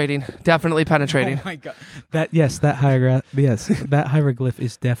penetrating. Definitely penetrating. Oh my god. That hieroglyph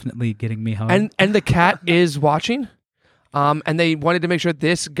is definitely getting me hard. And the cat is watching. And they wanted to make sure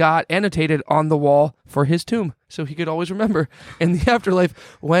this got annotated on the wall for his tomb, so he could always remember in the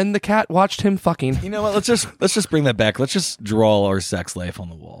afterlife when the cat watched him fucking. You know what? Let's just bring that back. Let's just draw our sex life on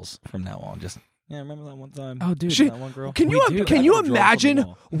the walls from now on. Just remember that one time? Oh, dude. She- that one girl. Can We you do can that. you Draw it from the imagine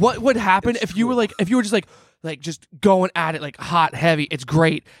wall. what would happen It's if you were true. like if you were just like just going at it like hot, heavy, it's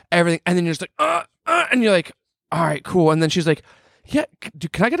great, everything, and then you're just like and you're like, all right, cool, and then she's like, yeah,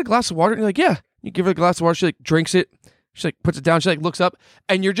 can I get a glass of water? And you're like, yeah. You give her a glass of water, she like drinks it. She like puts it down. She like looks up,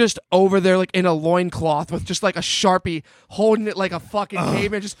 and you're just over there like in a loincloth with just like a Sharpie holding it like a fucking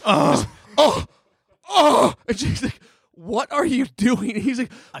caveman. Just and she's like, "What are you doing?" And he's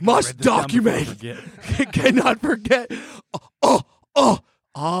like, "Must document. Cannot forget." oh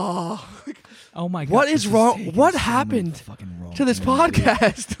my god. What is wrong? What happened Fucking wrong. to this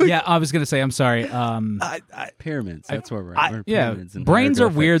podcast? Yeah, I was gonna say. I'm sorry. Pyramids. That's where we're at. We're Yeah, pyramids and brains are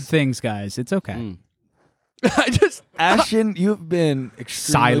hieroglyphics. weird things, guys. It's okay. Mm. I just Ashton, you've been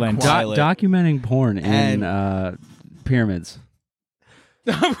extremely Silent. quiet. Documenting porn in pyramids.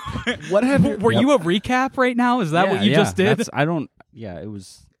 What have you? Were you a recap right now? Is that what you just did? It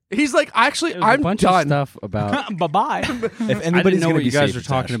was. he's like, actually, It was a I'm bunch done. of stuff about. Bye bye. If I anybody's didn't know gonna what be you guys safe, were it's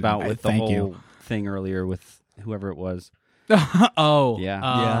talking Ashton. about with the Thank whole you. thing earlier with whoever it was. Oh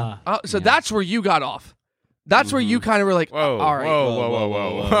Yeah. So that's where you got off. That's where you kind of were like, Whoa, all right,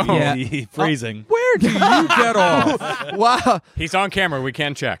 whoa. Yeah. Easy phrasing. Where do you get off? wow. He's on camera. We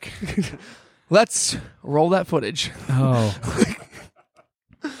can check. Let's roll that footage. Oh.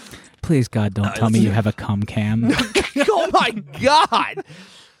 Please, God, don't tell me you have a cum cam. Oh my god.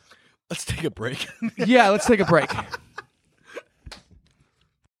 Let's take a break. Yeah, let's take a break.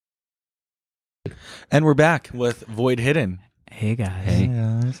 And we're back with Void Hidden. Hey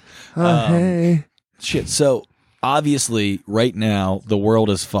guys. guys. Hey. Shit. So obviously, right now the world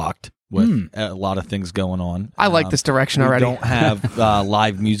is fucked with a lot of things going on. I like this direction We already. don't have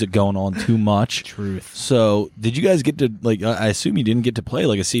live music going on too much. Truth. So, did you guys get to like? I assume you didn't get to play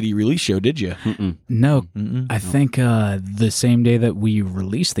like a CD release show, did you? No, Mm-mm. I think the same day that we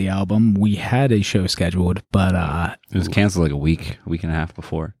released the album, we had a show scheduled, but It was canceled like a week and a half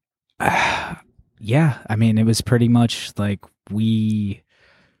before. yeah, I mean, it was pretty much like we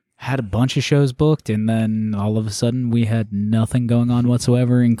had a bunch of shows booked, and then all of a sudden we had nothing going on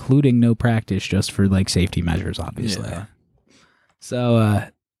whatsoever, including no practice, just for like safety measures, obviously. Yeah. So,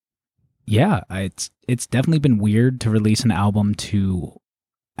 yeah, it's definitely been weird to release an album to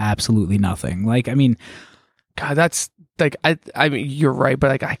absolutely nothing. Like, I mean, God, that's like I mean, you're right,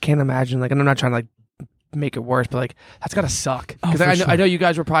 but like I can't imagine like, and I'm not trying to like make it worse, but like that's gotta suck Oh, because for I know sure. I know you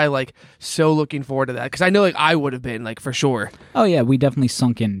guys were probably like so looking forward to that because I know like I would have been like for sure. oh yeah, we definitely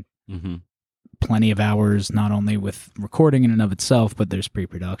sunk in Mm-hmm. plenty of hours, not only with recording in and of itself, but there's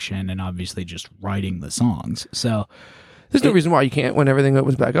pre-production and obviously just writing the songs. So There's no reason why you can't when everything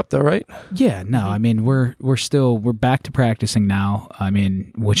opens back up, though, right? yeah, no, I mean we're back to practicing now. I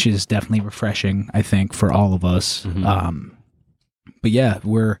mean, which is definitely refreshing, I think, for all of us. But yeah,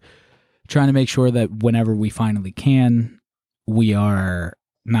 we're trying to make sure that whenever we finally can, we are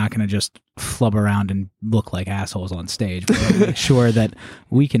not going to just flub around and look like assholes on stage, but we're gonna make sure that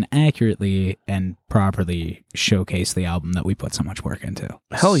we can accurately and properly showcase the album that we put so much work into.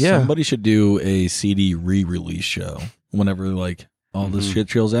 Hell yeah. Somebody should do a CD re-release show whenever like all this shit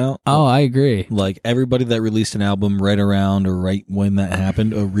chills out. Oh, I agree. Like everybody that released an album right around or right when that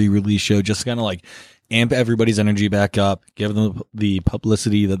happened, a re-release show, just kind of like amp everybody's energy back up, give them the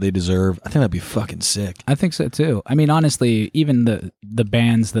publicity that they deserve. I think that'd be fucking sick. I think so too. I mean, honestly, even the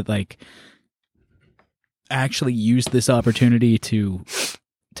bands that like actually use this opportunity to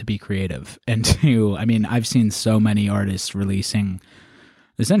be creative and to, I mean, I've seen so many artists releasing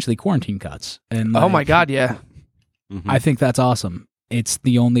essentially quarantine cuts. And Oh my God, yeah. I think that's awesome. It's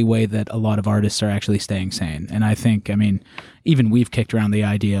the only way that a lot of artists are actually staying sane. And I think, I mean, even we've kicked around the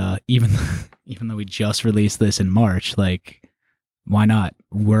idea, even though we just released this in March, like, why not?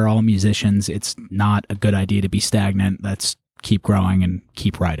 We're all musicians. It's not a good idea to be stagnant. Let's keep growing and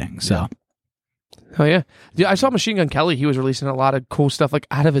keep writing. So, Oh yeah. I saw Machine Gun Kelly. He was releasing a lot of cool stuff like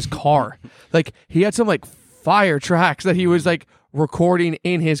out of his car. Like he had some like fire tracks that he was like recording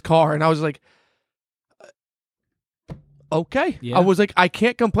in his car, and I was like, okay. Yeah. I was like, I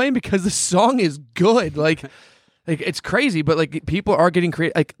can't complain because the song is good. Like it's crazy, but like people are getting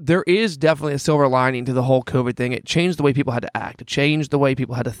creative. Like there is definitely a silver lining to the whole COVID thing. It changed the way people had to act. It changed the way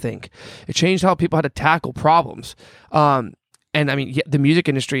people had to think. It changed how people had to tackle problems. And I mean, the music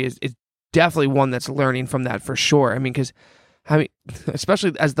industry is definitely one that's learning from that for sure. I mean, because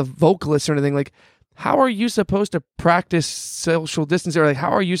especially as the vocalist or anything, like, how are you supposed to practice social distancing? Or like,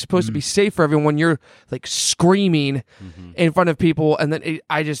 how are you supposed to be safe for everyone when you're like screaming in front of people? And then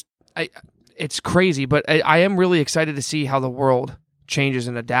it's crazy, but I am really excited to see how the world changes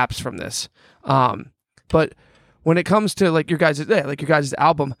and adapts from this. But when it comes to like your guys'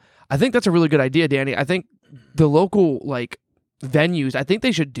 album, I think that's a really good idea, Danny. I think the local like venues, I think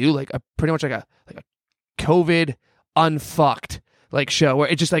they should do like a pretty much like a COVID unfucked like show where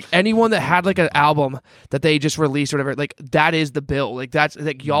it's just like anyone that had like an album that they just released or whatever, like that is the bill. Like that's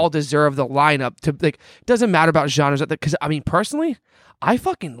like y'all deserve the lineup to like, it doesn't matter about genres because I mean personally, I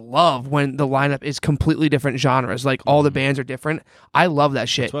fucking love when the lineup is completely different genres. Like all the bands are different. I love that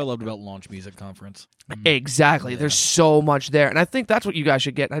shit. That's what I loved about Launch Music Conference. Exactly. There's so much there. And I think that's what you guys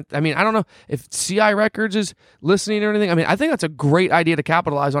should get. I mean, I don't know if CI Records is listening or anything. I mean, I think that's a great idea to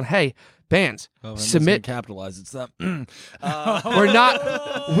capitalize on. Hey, bands, submit. Capitalize. It's that.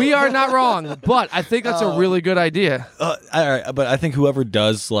 We are not wrong, but I think that's a really good idea. All right, but I think whoever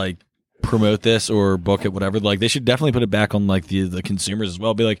does like promote this or book it, whatever, like they should definitely put it back on like the consumers as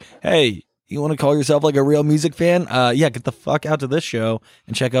well. Be like, hey, you want to call yourself like a real music fan? Yeah, get the fuck out to this show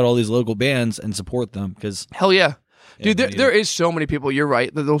and check out all these local bands and support them because hell yeah, dude. There is so many people. You're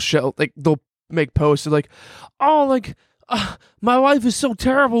right that they'll show like they'll make posts like, oh, like. My life is so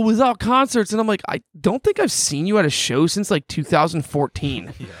terrible without concerts, and I'm like, I don't think I've seen you at a show since like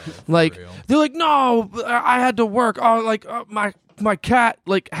 2014. Like they're like, no, I had to work. Oh, like my cat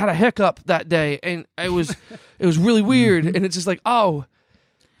like had a hiccup that day, and it was really weird. And it's just like, oh,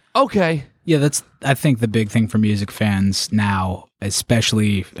 okay. Yeah, that's I think the big thing for music fans now,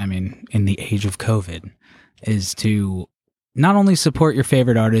 especially I mean in the age of COVID, is to not only support your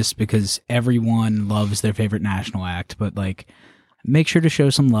favorite artists because everyone loves their favorite national act, but like make sure to show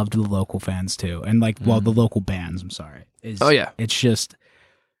some love to the local fans too. And like, well, the local bands, I'm sorry. Oh yeah. It's just,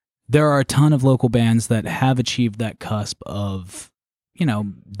 there are a ton of local bands that have achieved that cusp of, you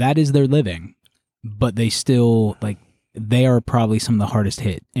know, that is their living, but they still like, they are probably some of the hardest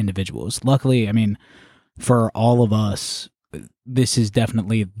hit individuals. Luckily, I mean, for all of us, this is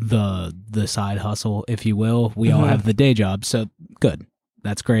definitely the side hustle, if you will. We all have the day job, so good.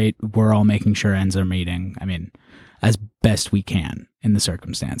 That's great. We're all making sure ends are meeting. I mean, as best we can in the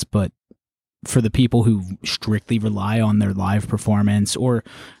circumstance. But for the people who strictly rely on their live performance or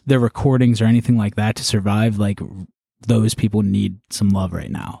their recordings or anything like that to survive, like those people need some love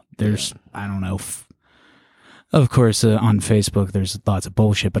right now. There's, I don't know. Of course, on Facebook, there's lots of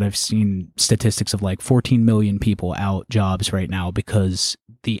bullshit, but I've seen statistics of like 14 million people out jobs right now because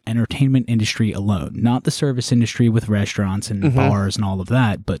the entertainment industry alone, not the service industry with restaurants and bars and all of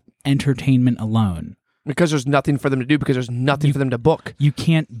that, but entertainment alone. Because there's nothing for them to do, because there's nothing for them to book. You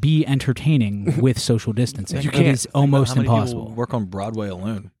can't be entertaining with social distancing. You can't. It is almost How many impossible. people work on Broadway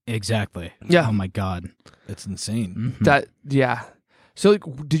alone? Exactly. Yeah. Oh my god. It's insane. Mhm. That yeah. So like,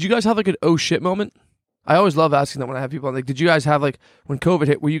 did you guys have like an oh shit moment? I always love asking that when I have people on. Like, did you guys have like when COVID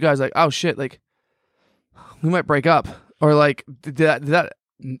hit? Were you guys like, oh shit, like we might break up, or like did that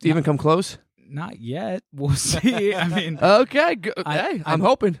even come close? Not yet. We'll see. I mean, Okay, hey, I'm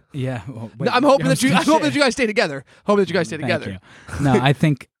hoping. yeah. Well, No, wait, I'm hoping that you. I'm hoping that shit. you guys stay together. Hoping that you guys stay Thank together. you. No, I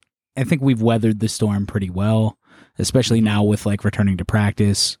think we've weathered the storm pretty well, especially now with like returning to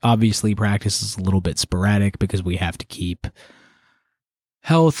practice. Obviously, practice is a little bit sporadic because we have to keep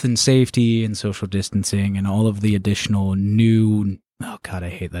health and safety and social distancing and all of the additional new. Oh God, I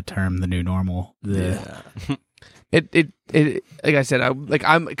hate that term. The new normal. It like I said,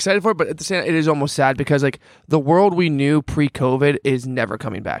 I'm excited for it, but at the same time, it is almost sad because like the world we knew pre-COVID is never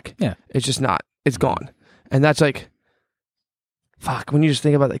coming back. Yeah. It's just not. It's gone. And that's like fuck, when you just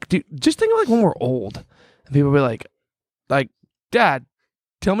think about like dude, just think of like when we're old and people be like Dad,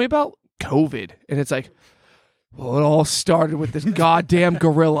 tell me about COVID. And it's like, well, it all started with this goddamn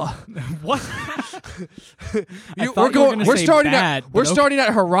gorilla. What? We're starting at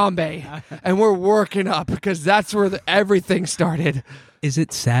Harambe and we're working up because that's where everything started. Is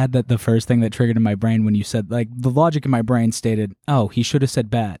it sad that the first thing that triggered in my brain when you said, like, the logic in my brain stated, oh, he should have said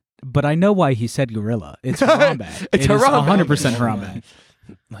bat, but I know why he said gorilla. It's Harambe. It's It is Harambe. 100% Harambe.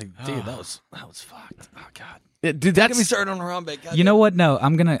 Like, dude, that was fucked. Oh God. Dude, Get me that's started on Harambe. God You know what? No,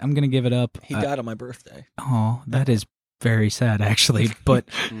 I'm gonna give it up. He died on my birthday. Oh, that is very sad, actually. But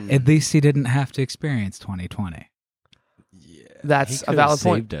at least he didn't have to experience 2020. Yeah. that's a valid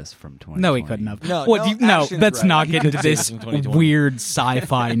point. Saved us from 2020. No, he couldn't have. No, What? no, Let's Ashton's not right. get He into could save this us in 2020. weird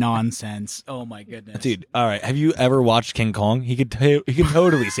sci-fi nonsense. Oh my goodness, Dude, all right. Have you ever watched King Kong? He could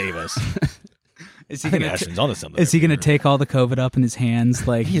totally save us. Is I he think gonna? Ashton's onto something. Is he there, gonna Peter. take all the COVID up in his hands,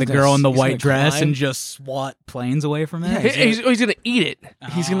 like He's the gonna- girl in the he's white gonna dress, climb. and just swat planes away from it? He's gonna eat it.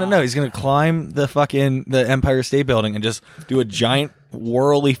 He's gonna climb the Empire State Building and just do a giant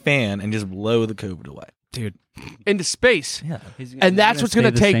whirly fan and just blow the COVID away. Dude, Into space. Yeah. And that's what's going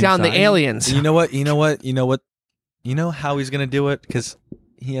to take down the aliens. You know what? You know how he's gonna do it? Because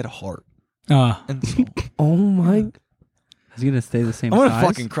he had a heart and soul. Oh my. He's gonna stay the same I'm gonna size.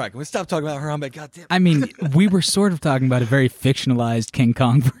 fucking cry. Can we stop talking about Harambe? Goddamn. I mean, we were sort of talking about a very fictionalized King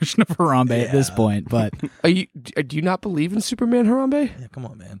Kong version of Harambe at this point, but Do you not believe in Superman Harambe? Yeah, come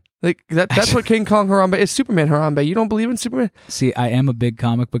on, man. Like that's what King Kong Harambe is. Superman Harambe. You don't believe in Superman? see, I am a big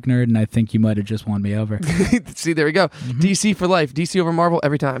comic book nerd, and I think you might have just won me over. See, there we go. DC for life. DC over Marvel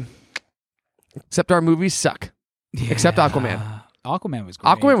every time. Except our movies suck. Except Aquaman. Aquaman was great.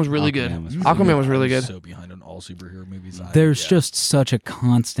 Aquaman was really good. Aquaman was Aquaman was really I'm good. So behind on all superhero movies. There's just such a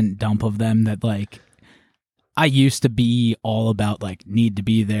constant dump of them that, like, I used to be all about, like, need to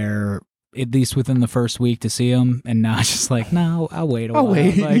be there at least within the first week to see them, and now it's just like, no, I'll wait a while.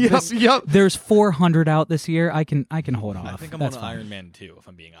 Like, Yep. there's 400 out this year. I can hold off. I think I'm That's on fine. Iron Man 2, if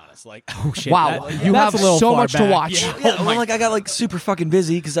I'm being honest. Like, Oh shit! Wow, that- you that's have a little so far much to back. watch. yeah, well, like I got like super fucking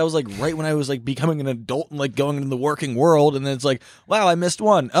busy because I was like right when I was like becoming an adult and like going into the working world, and then it's like, wow, I missed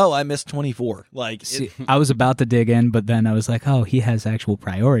one. Oh, I missed 24. Like, See, I was about to dig in, but then I was like, oh, he has actual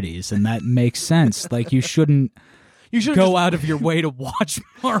priorities, and that makes sense. Like, you shouldn't You should go out of your way to watch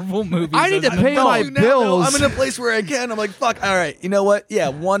Marvel movies. I need as to an pay adult. my bills. I'm in a place where I can. I'm like, fuck. All right, you know what? Yeah,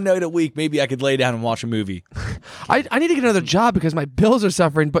 one night a week, maybe I could lay down and watch a movie. I need to get another job because my bills are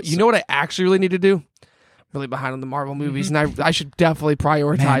suffering. But you know what I actually really need to do? Really behind on the Marvel movies, and I should definitely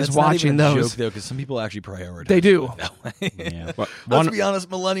prioritize That's not watching even a those. joke, though, because some people actually prioritize. They do. it that way. Yeah. Let's be honest,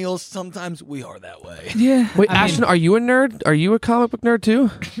 millennials. Sometimes we are that way. Yeah. Wait, I mean, Ashton, are you a nerd? Are you a comic book nerd too?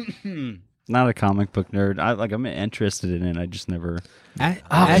 Not a comic book nerd. I'm interested in it. I just never. I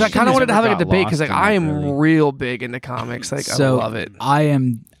kind Ashton of wanted to have like a never got debate because lost like in I it, am really. real big into comics. Like so I love it. I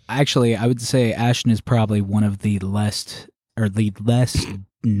am actually. I would say Ashton is probably one of the less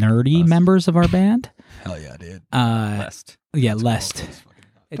nerdy members of our band. Hell yeah, dude. Lest. Yeah, lest.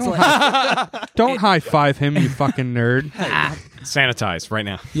 It's like, Don't high five him, you fucking nerd. Sanitize right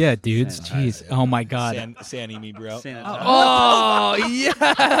now. yeah, dudes. Jeez. Oh my god. Sandy me, bro. Oh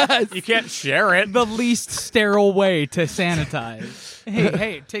yes! You can't share it. The least sterile way to sanitize.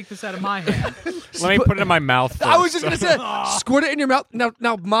 Hey, take this out of my hand. Let me put it in my mouth first. I was just gonna say, squirt it in your mouth.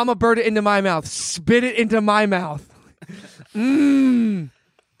 Now, Mama Bird it into my mouth. Spit it into my mouth. Mmm.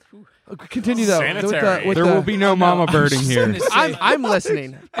 Continue though. Sanitary. There will be no mama birding here. I'm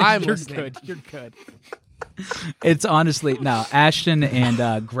listening. I'm You're listening. good. You're good. It's honestly no. Ashton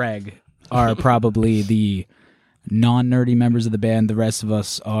and Greg are probably the non-nerdy members of the band. The rest of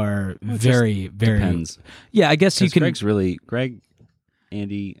us are very. Depends. Yeah, I guess you 'Cause can. Greg,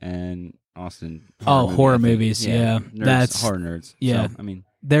 Andy, and Austin. Oh, horror I think. movies, yeah. Nerds, That's- horror nerds. yeah. So, I mean,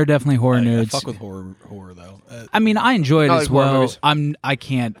 They're definitely horror I nerds. fuck with horror though. I mean, I enjoy it I as like horror well. movies. I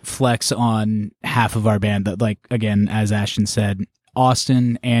can't flex on half of our band. That, like, again, as Ashton said,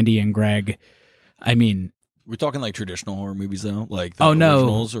 Austin, Andy, and Greg. I mean, We're talking like traditional horror movies though, like the Oh, no.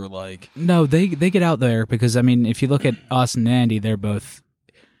 originals or like no, they get out there because, I mean, if you look at Austin and Andy, they're both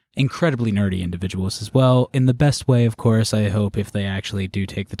incredibly nerdy individuals as well. In the best way, of course. I hope if they actually do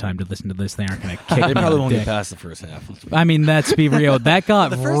take the time to listen to this, they aren't going to kick they me probably in won't the get dick. past the first half. I mean, let's be real. That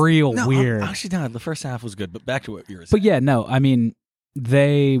got The first- real no, weird. Actually, no, the first half was good, but back to what you were saying. But yeah, no, I mean,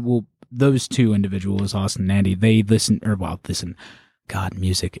 those two individuals, Austin and Andy, they listen. God,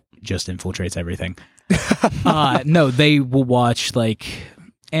 music just infiltrates everything. No, they will watch like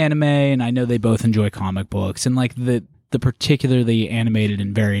anime, and I know they both enjoy comic books and like the particularly animated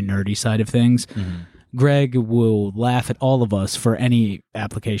and very nerdy side of things. Greg will laugh at all of us for any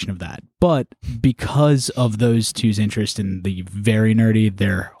application of that. But because of those two's interest in the very nerdy,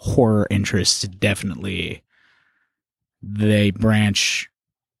 their horror interests definitely, they branch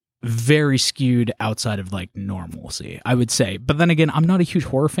very skewed outside of like normalcy, I would say. But then again, I'm not a huge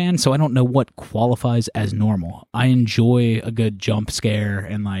horror fan, so I don't know what qualifies as normal. I enjoy a good jump scare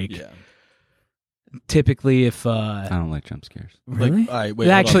and like yeah, typically if I don't like jump scares. really? Like, all right, wait,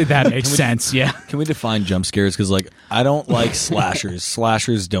 hold Actually, on. that makes Can we- sense. Yeah. Can we define jump scares? Because like I don't like slashers.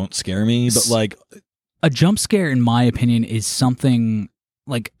 Slashers don't scare me, but like A jump scare, in my opinion, is something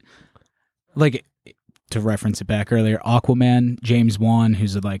like to reference it back earlier, Aquaman, James Wan,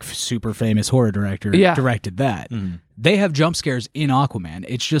 who's a like super famous horror director, Yeah. directed that. mm, They have jump scares in Aquaman.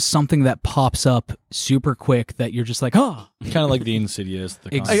 It's just something that pops up super quick that you're just like, oh, kind of like the Insidious,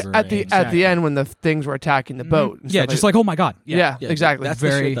 the Ex- Like, Conjuring. at the Exactly. end when the things were attacking the boat. and yeah, stuff just like, oh my god, yeah, Yeah, exactly. That's the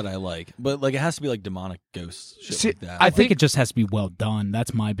Very- shit that I like. But like it has to be like demonic ghosts, shit See, like that. I I think think- it just has to be well done.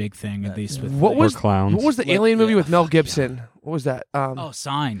 That's my big thing, at least with What Or was clowns. What was the Like, alien movie yeah, with Mel fuck yeah. Gibson? What was that?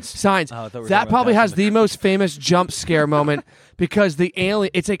 Signs. Signs. Oh, I thought we were That talking about probably Passion has of the the most famous jump scare moment because the alien.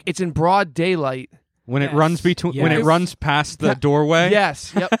 It's in broad daylight. When it Yes. runs when it Yes. runs past the doorway.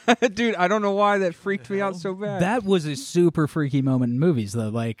 Yes. Yep. Dude, I don't know why that freaked me out so bad. That was a super freaky moment in movies, though.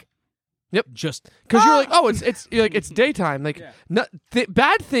 Like, Yep. just Because you're like, oh, you're like it's daytime. Like,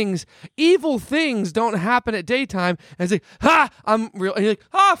 bad things, evil things don't happen at daytime. And it's like, ha, I'm real. And you're like,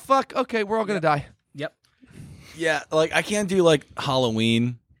 ah, fuck. Okay, we're all gonna die. yep. Yeah, like I can't do like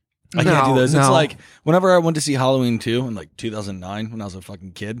Halloween. I can't do No, those. It's no. like whenever I went to see Halloween 2 in like 2009 when I was a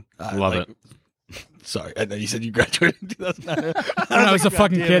fucking kid. Love it. Sorry, I know you said you graduated in 2009. When I was a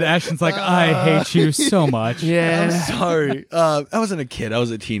fucking kid, Ashton's like, I hate you so much. I'm Yeah. sorry. I wasn't a kid. I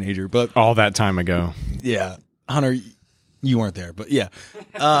was a teenager. But All that time ago. yeah, Hunter, you weren't there. But yeah,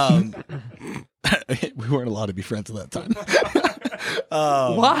 we weren't allowed to be friends at that time.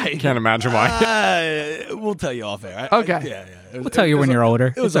 Why? Can't imagine why. We'll tell you off air. Okay. Yeah. We'll tell you when you're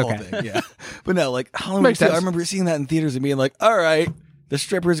older. It was It's a whole okay. thing, yeah. But no, like Halloween Makes 2, I sense. remember seeing that in theaters and being like, all right, the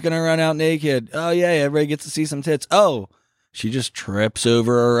stripper's gonna run out naked. Oh yeah, everybody gets to see some tits. Oh, she just trips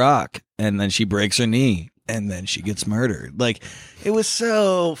over a rock and then she breaks her knee and then she gets murdered. Like it was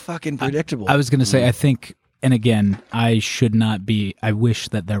so fucking predictable. I was going to say, I think, and again, I should not be, I wish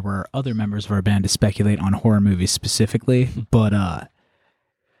that there were other members of our band to speculate on horror movies specifically, but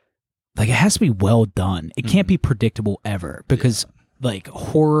like it has to be well done. It can't be predictable ever because like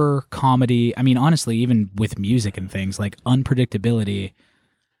horror, comedy, I mean, honestly, even with music and things, like unpredictability,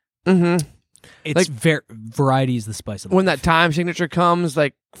 Mm-hmm. it's variety is the spice of life. When that time signature comes,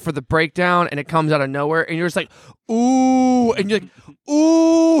 like for the breakdown, and it comes out of nowhere, and you're just like, ooh, and you're like,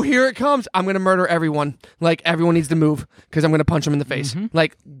 ooh, here it comes. I'm gonna murder everyone. Like everyone needs to move because I'm gonna punch them in the face.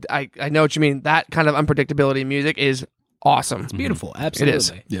 Like I know what you mean. That kind of unpredictability in music is awesome. It's beautiful. Absolutely.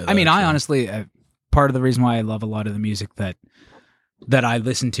 is. Yeah, I mean, that's I true. honestly, part of the reason why I love a lot of the music that I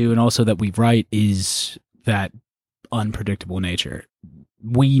listen to and also that we write is that unpredictable nature.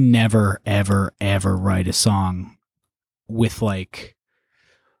 We never, ever, ever write a song with like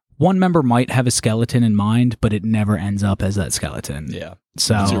one member might have a skeleton in mind, but it never ends up as that skeleton. yeah.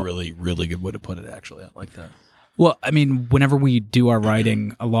 So That's a really, really good way to put it, actually. I like that. well, I mean, whenever we do our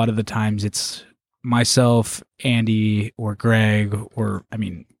writing, a lot of the times it's myself, Andy, or Greg, or I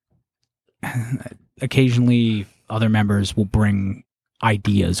mean, occasionally other members will bring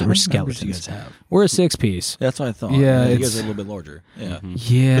ideas How or many members do you skeletons. guys have? We're a 6-piece. That's what I thought. Yeah, you it's- guys are a little bit larger. Yeah.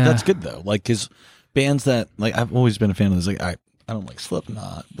 Yeah, But that's good though. Like, cause bands that like I've always been a fan of this. Like, I don't like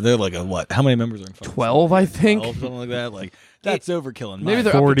Slipknot, but they're like a what? How many members are in? fucking 12, I think. 12, something like that. Like that's overkill. In Maybe my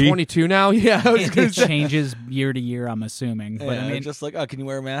they're up 40. to 22 now. Yeah, I was It, gonna it say. changes year to year. I'm assuming, but Yeah, I mean, just like, oh, can you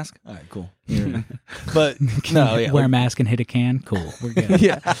wear a mask? All right, cool. You're in. But no, yeah, wear a like, mask and hit a can. Cool, we're good.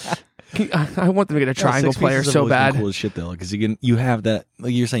 Yeah. I want them to get a triangle player so bad. Cool as shit though, because you have that,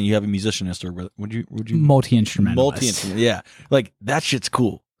 like you're saying, you have a musicianist, or would you Multi-instrumentalist. multi-instrument? Yeah, like that shit's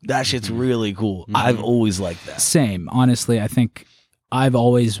cool. That shit's really cool. I've always liked that. Same. Honestly, I think I've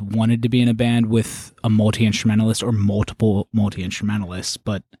always wanted to be in a band with a multi-instrumentalist or multiple multi-instrumentalists,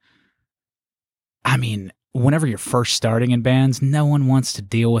 but I mean, whenever you're first starting in bands, no one wants to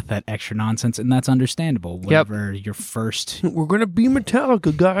deal with that extra nonsense, and that's understandable. Whenever you're first... We're going to be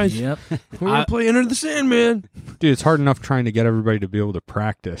Metallica, guys. Yep. We're going to play Enter the Sandman. Dude, it's hard enough trying to get everybody to be able to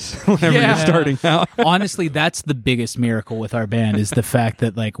practice whenever you're starting out. Honestly, that's the biggest miracle with our band is the fact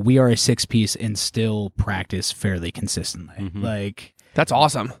that like we are a 6-piece and still practice fairly consistently. Like, That's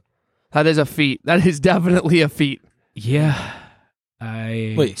awesome. That is a feat. That is definitely a feat. yeah.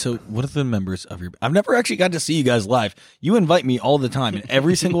 Wait, so what are the members of your... I've never actually got to see you guys live. You invite me all the time, and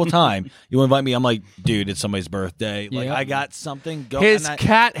every single time you invite me, I'm like, dude, it's somebody's birthday. Like, Yep. I got something going. His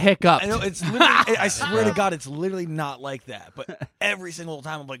cat hiccuped. I know, it's literally... I swear to God, it's literally not like that. But every single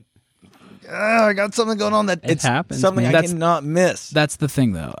time, I'm like, I got something going on that it's happens, something man. I cannot miss. That's the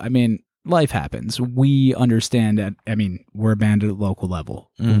thing, though. I mean, life happens. We understand that. I mean, we're a band at a local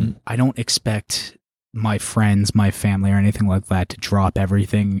level. I don't expect my friends, my family, or anything like that to drop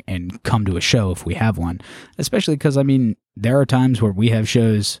everything and come to a show if we have one. Especially because, I mean, there are times where we have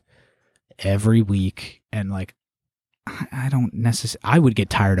shows every week, and like, I don't necessarily. I would get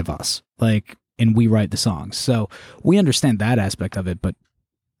tired of us, like, and we write the songs, so we understand that aspect of it. But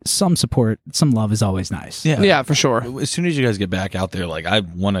some support, some love is always nice. Yeah, for sure. As soon as you guys get back out there, like, I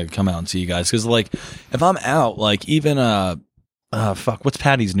want to come out and see you guys, because like, if I'm out, like, even what's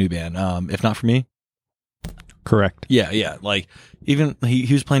Patty's new band? If Not For Me. Correct. Yeah. Like, even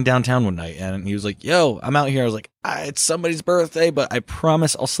he was playing downtown one night, and he was like, "Yo, I'm out here." I was like, "It's somebody's birthday, but I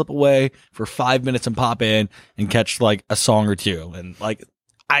promise I'll slip away for 5 minutes and pop in and catch like a song or two." And like,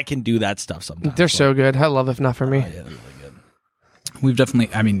 I can do that stuff sometimes. They're so good. I love If Not For Me. Yeah, they're really good. We've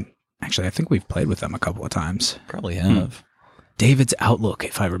definitely. I mean, actually, I think we've played with them a couple of times. Probably have. David's Outlook,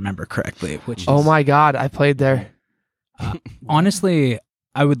 if I remember correctly. Which Oh is, my God, I played there. honestly,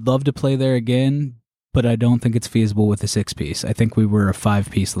 I would love to play there again, but I don't think it's feasible with a 6-piece. I think we were a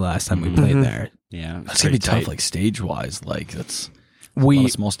 5-piece the last time we played there. Yeah, That's gonna be tough, like stage wise. Like, that's a lot We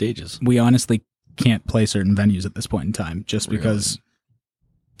of small stages. we honestly can't play certain venues at this point in time, just because.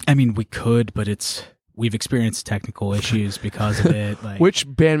 I mean, we could, but we've experienced technical issues because of it. Like, Which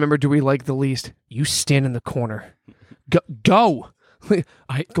band member do we like the least? You stand in the corner. Go.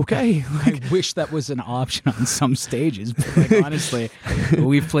 Okay. I wish that was an option on some stages, but like, honestly,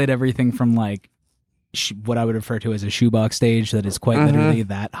 we've played everything from like what I would refer to as a shoebox stage that is quite literally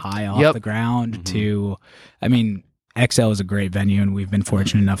that high off the ground to, I mean, XL is a great venue, and we've been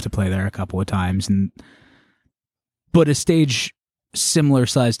fortunate enough to play there a couple of times. But a stage similar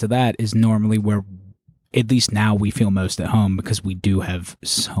size to that is normally where, at least now, we feel most at home because we do have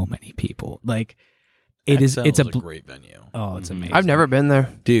so many people. Like, it's a great venue. Oh, it's amazing. I've never been there.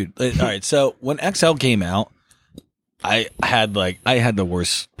 Dude, all right. So when XL came out, I had the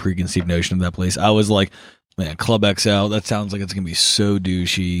worst preconceived notion of that place. I was like, man, Club XL, that sounds like it's gonna be so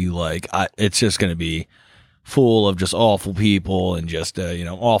douchey. Like, it's just gonna be full of just awful people and just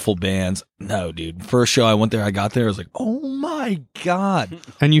awful bands. No, dude. First show I went there, I got there, I was like, oh my God.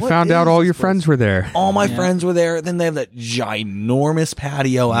 And you What found is out all this your place? friends were there. All my friends were there. Then they have that ginormous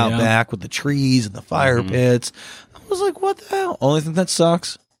patio out Yeah. back with the trees and the fire pits. I was like, what the hell? Only thing that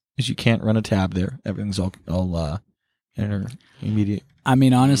sucks is you can't run a tab there. Everything's all immediate. I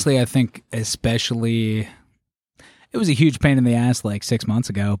mean, honestly, I think especially it was a huge pain in the ass like 6 months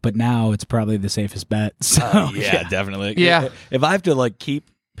ago, but now it's probably the safest bet. So yeah, definitely. Yeah. If I have to like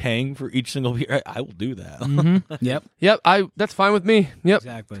keep paying for each single beer, I will do that. Yep, Yep, that's fine with me. Yep.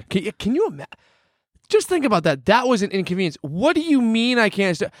 exactly. Can you imagine? Just think about that. That was an inconvenience. What do you mean I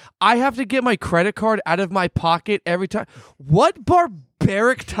can't? I have to get my credit card out of my pocket every time. What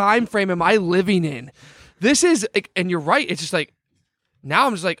barbaric time frame am I living in? This is, and you're right. It's just like, now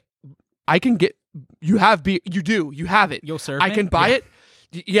I'm just like, I can get, you have beer. You do. You have it. You'll serve I me? can buy it.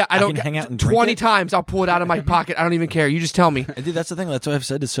 Yeah, I don't can hang out and drink 20 it? times. I'll pull it out of my pocket. I don't even care. You just tell me. And dude, that's the thing. That's what I've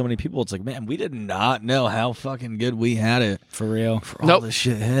said to so many people. It's like, man, we did not know how fucking good we had it For real. for all Nope. this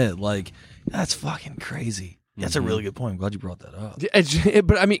shit hit. Like, that's fucking crazy. That's a really good point. I'm glad you brought that up.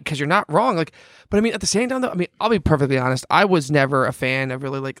 But I mean, because you're not wrong. Like, but I mean, at the same time, though, I mean, I'll be perfectly honest. I was never a fan of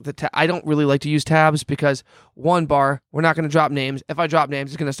really like I don't really like to use tabs because one bar, we're not going to drop names. If I drop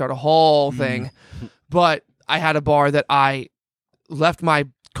names, it's going to start a whole thing. But I had a bar that I left my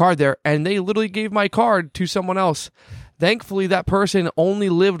card there, and they literally gave my card to someone else. Thankfully, that person only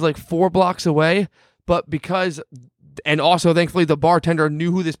lived like 4 blocks away, but because and also thankfully the bartender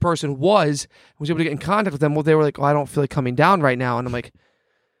knew who this person was, was able to get in contact with them. Well, they were like, I don't feel like coming down right now. And I'm like,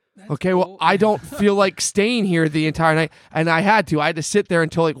 okay, well, I don't feel like staying here the entire night. And I had to sit there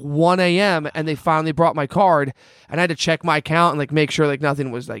until like 1 a.m. and they finally brought my card, and I had to check my account and like make sure like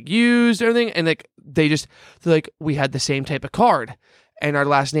nothing was like used or anything. And like they're like, we had the same type of card, and our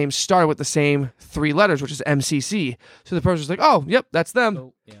last names started with the same 3 letters, which is MCC. So the person was like, oh, yep, that's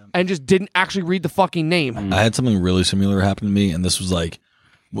them. And just didn't actually read the fucking name. I had something really similar happen to me, and this was like,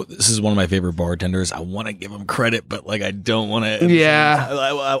 this is one of my favorite bartenders. I want to give him credit, but like I don't want to. Yeah,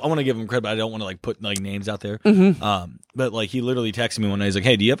 I want to give him credit, but I don't want to like put like names out there. Mm-hmm. But like he literally texted me one day. He's like,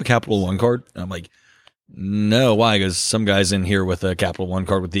 "Hey, do you have a Capital One card?" And I'm like, "No, why?" Because some guy's in here with a Capital One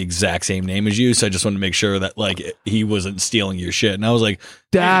card with the exact same name as you. So I just wanted to make sure that like he wasn't stealing your shit. And I was like,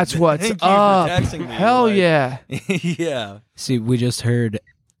 that's what's thank you for up. texting me. Hell Like, yeah. yeah. See, we just heard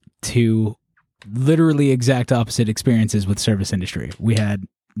 2 literally exact opposite experiences with service industry. We had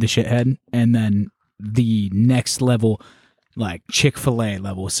the shithead, and then the next level, like Chick-fil-A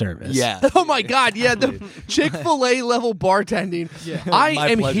level service. Yeah. Oh my God, yeah, the Chick-fil-A level bartending. I My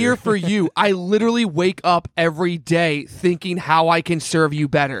am pleasure. here for you. I literally wake up every day thinking how I can serve you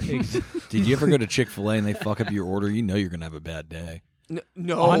better. Did you ever go to Chick-fil-A and they fuck up your order? You know you're gonna have a bad day.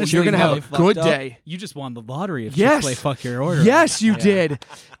 No, Honestly, you're going to no, have a good fucked up. day. You just won the lottery if Yes. Chick-fil-A fuck your order. Yes, you did.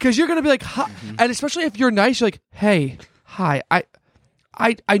 Because you're going to be like, hi. And especially if you're nice, you're like, hey, hi,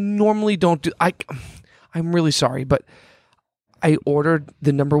 I normally don't do, I'm really sorry, but I ordered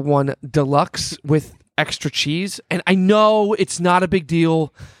the #1 deluxe with extra cheese, and I know it's not a big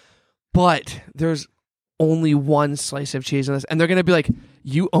deal, but there's only 1 slice of cheese on this, and they're gonna be like,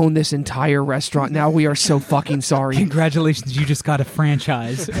 you own this entire restaurant now, we are so fucking sorry. Congratulations, you just got a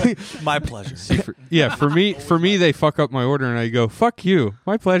franchise. My pleasure. For me, they fuck up my order, and I go, "Fuck you,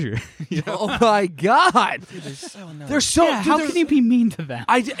 my pleasure." Oh my God, they're so Yeah, how can you be mean to them?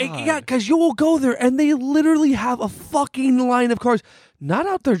 yeah, because you will go there and they literally have a fucking line of cars, not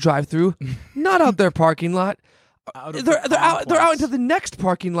out their drive-through, not out their parking lot. They're out into the next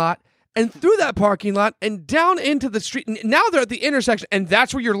parking lot, and through that parking lot and down into the street. Now they're at the intersection, and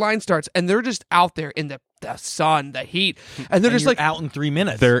that's where your line starts. And they're just out there in the sun, the heat, and they're just like out in 3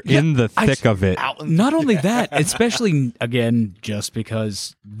 minutes. They're in the thick of it. Not only that, especially, again, just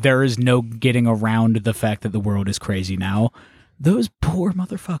because there is no getting around the fact that the world is crazy now, those poor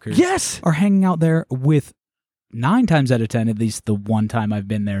motherfuckers yes. are hanging out there with 9 times out of 10, at least the one time I've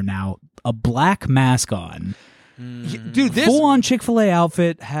been there now, a black mask on. Dude, this Full-on Chick-fil-A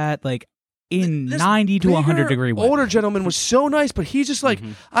outfit, hat, like in this 90 to 100 bigger, degree weather. older gentleman was so nice, but he's just like,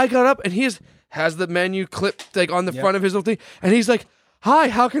 I got up and he has the menu clipped like on the front of his little thing, and he's like, "Hi,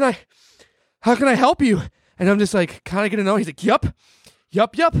 how can I help you?" And I'm just like, kind of gonna know. He's like, "Yup.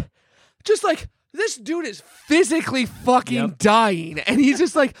 Just like, this dude is physically fucking dying, and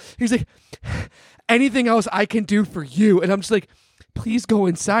he's like, anything else I can do for you? And I'm just like, please go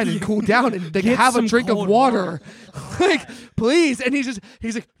inside and cool down and like, have a some drink of cold water. Like, please. And he's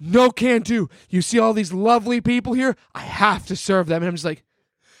like, no, can't do. You see all these lovely people here? I have to serve them. And I'm just like,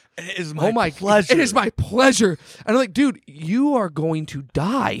 It is oh my pleasure. It is my pleasure. And I'm like, dude, you are going to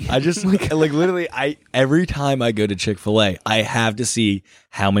die. I just like literally every time I go to Chick-fil-A, I have to see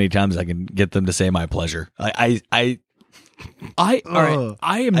how many times I can get them to say my pleasure. I I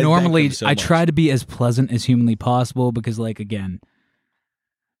am thank normally them so I much. try to be as pleasant as humanly possible because, like, again,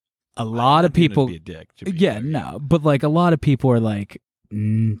 a lot of people be a dick, to be yeah fair. no but like a lot of people are like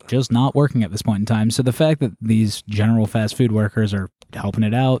just not working at this point in time, so the fact that these general fast food workers are helping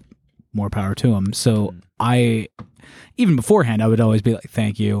it out, more power to them. So I, even beforehand, I would always be like,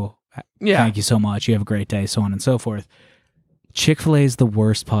 thank you so much, you have a great day, so on and so forth. Chick-fil-A is the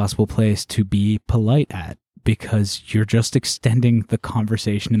worst possible place to be polite at, because you're just extending the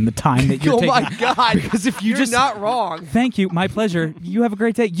conversation and the time that you're Oh taking. my God. Because if you You're just not wrong. thank you, my pleasure, you have a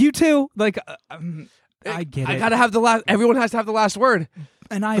great day, you too. Like, I get it. I gotta have the last. Everyone has to have the last word.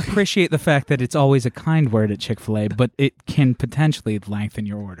 And I appreciate the fact that it's always a kind word at Chick-fil-A, but it can potentially lengthen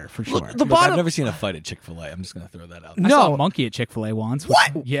your order for sure. The Look, bottom. I've never seen a fight at Chick-fil-A. I'm just gonna throw that out. I saw No. a monkey at Chick-fil-A once.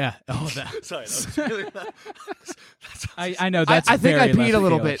 What? Yeah. Oh, that. Sorry, I know that's. I think I very peed a left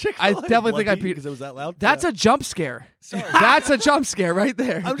little field. bit. I definitely think I peed. because it was that loud. That's a jump scare. That's a jump scare right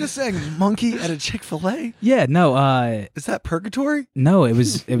there. I'm just saying, monkey at a Chick-fil-A. Yeah. No. Is that purgatory? No. It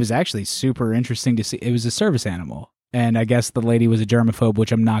was actually super interesting to see. It was a service animal. And I guess the lady was a germaphobe,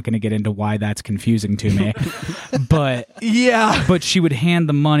 which I'm not going to get into why that's confusing to me. Yeah. But she would hand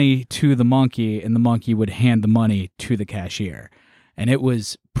the money to the monkey, and the monkey would hand the money to the cashier. And it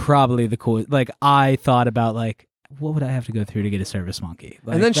was probably the coolest. Like, I thought about, like, what would I have to go through to get a service monkey?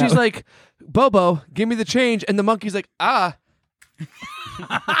 Like, And then that she's would- like, Bobo, give me the change. And the monkey's like, and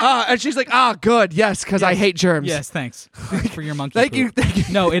she's like, good, yes, because I hate germs. yes, thanks for your monkey. Thank you. poop. Thank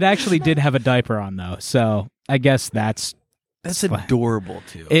you. No, it actually did have a diaper on though, so I guess that's adorable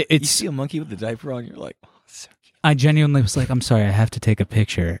too. It's- you see a monkey with the diaper on, you're like, oh, so cute. I genuinely was like, I'm sorry, I have to take a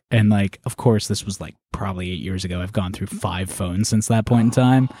picture. And like, of course, this was like probably 8 years ago. I've gone through 5 phones since that point in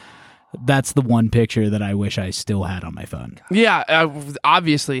time. That's the one picture that I wish I still had on my phone. Yeah,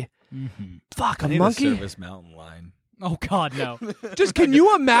 obviously. Fuck, I a need monkey? a service mountain lion. Oh God, no! Just can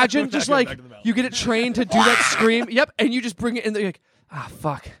you imagine just Back like to the mountain. you get it trained to do that scream? Yep, and you just bring it in there, you're like,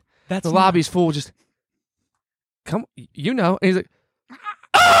 fuck. That's The not- lobby's full, just come, you know. And he's like,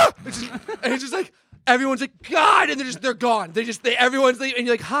 and it's just like, everyone's like, God, and they're gone. Everyone's leaving, and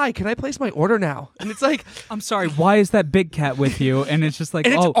you're like, hi, can I place my order now? And it's like, I'm sorry. Why is that big cat with you? And it's just like,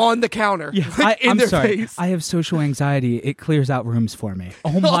 and it's oh, on the counter, yeah, like, in I'm their sorry. face. I have social anxiety. It clears out rooms for me.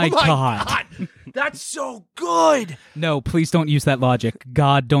 Oh my, God. That's so good. No, please don't use that logic.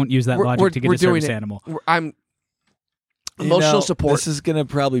 God, don't use that logic to get a doing service it. animal. I'm You emotional know, support. This is gonna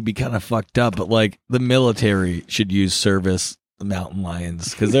probably be kind of fucked up, but like the military should use service mountain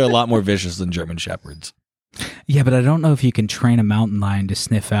lions because they're a lot more vicious than German shepherds. Yeah, but I don't know if you can train a mountain lion to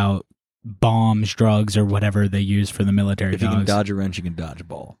sniff out bombs, drugs, or whatever they use for the military If you dogs. can dodge a wrench, you can dodge a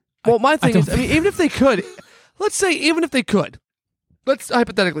ball. Well, my thing don't is, I mean, even if they could, let's say, even if they could, let's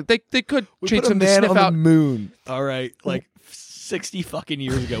hypothetically, they could train them to sniff out. moon. All right, like 60 fucking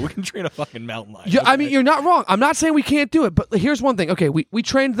years ago, we can train a fucking mountain lion. Yeah, I mean, you're not wrong. I'm not saying we can't do it, but here's one thing. Okay, we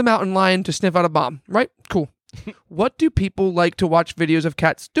trained the mountain lion to sniff out a bomb, right? Cool. What do people like to watch videos of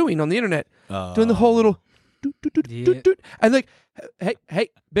cats doing on the internet? Doing the whole little doot, doot, doot, Yeah. doot, doot. And like, hey,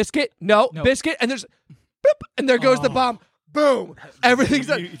 biscuit, no, biscuit, and there's boop, and there goes the bomb. Boom. Everything's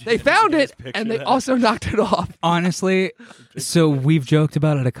done. They found it, and they also knocked it off. Honestly, so we've joked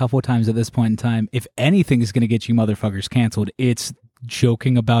about it a couple of times at this point in time. If anything is going to get you motherfuckers canceled, it's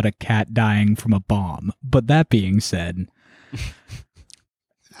joking about a cat dying from a bomb. But that being said,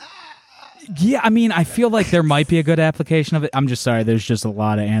 yeah, I mean, I feel like there might be a good application of it. I'm just sorry. There's just a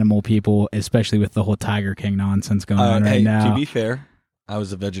lot of animal people, especially with the whole Tiger King nonsense going on right hey, now. to be fair, I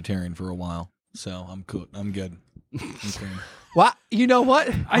was a vegetarian for a while, so I'm cool. I'm good. Okay. What? You know what?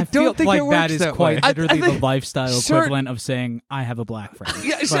 I feel don't think like it works that is that quite way. literally I think- the lifestyle Sir- equivalent of saying, I have a black friend.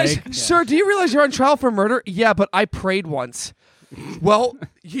 Yeah, Like, sir, do you realize you're on trial for murder? Yeah, but I prayed once. Well,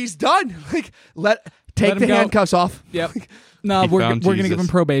 he's done. Like, take him the go. handcuffs off. Yep. No, He we're found going to give Jesus. him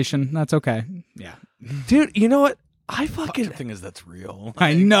probation. That's okay. Yeah. Dude, you know what? I The fucking thing is, that's real.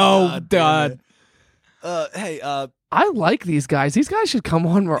 I know, God damn Dad. it. Hey, I like these guys. These guys should come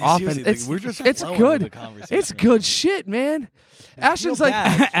on more often. seriously, It's we're just it's flowing good. with the conversation. It's good shit, man. Ashton's like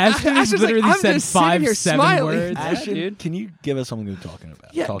Ashton Ashton's like, literally I'm said just sitting here 5-7 smiling. words. Ashton, can you give us something to talk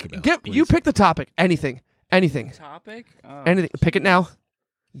about? Yeah, talk about. you please? pick the topic. Anything. Topic? Anything. Pick it now.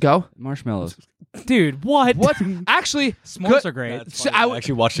 Go. Marshmallows. Dude, what? What? Actually, S'mores good- are great. That's So funny. I I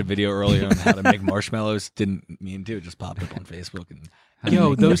actually watched a video earlier on how to make marshmallows. Didn't mean to. It just popped up on Facebook. And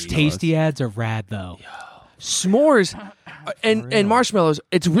Yo, those marshmallows. tasty ads are rad, though. s'mores and marshmallows.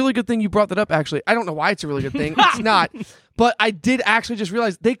 It's a really good thing you brought that up, actually. I don't know why it's a really good thing. It's not. But I did actually just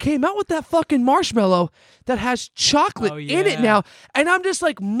realize they came out with that fucking marshmallow that has chocolate Oh, in it yeah. now. And I'm just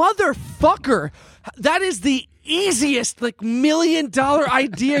like, motherfucker, that is the easiest, like, $1 million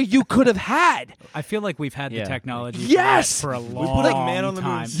idea you could have had. I feel like we've had Yeah. the technology Yes! for a We long put a man on the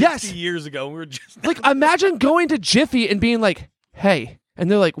moon time. 60 Yes. years ago. We were just Like, imagine going to Jiffy and being like, hey, and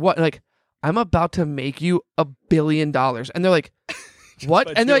they're like, what? Like, I'm about to make you $1 billion. And they're like, what?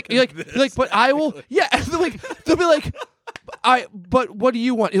 by And they're like, doing you're like, this. you're like, but I will, yeah. And they're like, they'll be like, but what do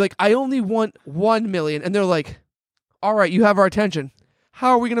you want? You're like, I only want 1 million. And they're like, all right, you have our attention. How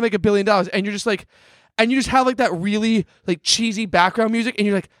are we going to make $1 billion? And you're just like, and you just have like that really like cheesy background music. And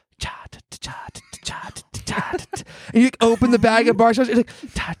you're like, and you like, open the bag of marshmallows.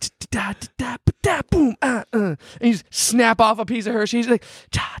 It's like, boom, and you just snap off a piece of Hershey's. Like,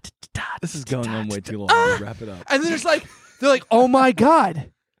 This is going on way too long. Let's wrap it up. and then it's like, they're like, oh my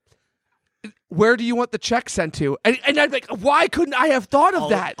God, where do you want the check sent to? And I'm like, why couldn't I have thought of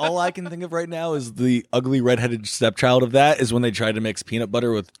that? All I can think of right now is the ugly redheaded stepchild of that is when they tried to mix peanut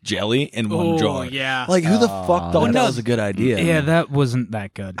butter with jelly in one Oh, drawing. yeah. Like, who the fuck thought Well, that no, was a good idea? Yeah, that wasn't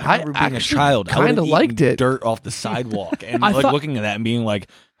that good. I remember being a actually child. I kinda would've liked eaten it. dirt off the sidewalk and I like thought- looking at that and being like,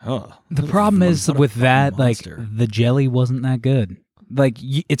 huh. The problem is what a with fucking that, like, monster. the jelly wasn't that good. Like,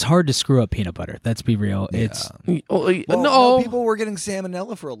 it's hard to screw up peanut butter. Let's be real. It's Oh, Well, no, people were getting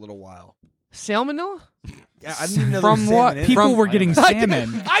salmonella for a little while. salmonella. Yeah, I didn't even know From there was what? salmon in it. People were getting I didn't-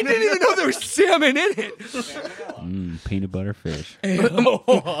 salmon. I didn't even know there was salmon in it. Peanut butter fish.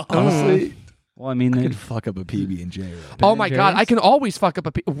 Honestly. Well, I mean, I they, could fuck up a PB&J. Oh my God, I can always fuck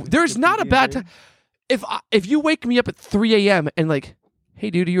up there's not a bad time. If you wake me up at 3 a.m. and like, hey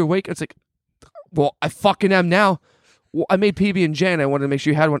dude, are you awake? It's like, well, I fucking am now. Well, I made PB&J and I wanted to make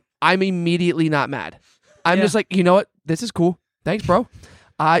sure you had one. I'm immediately not mad. I'm just like, you know what? This is cool. Thanks, bro.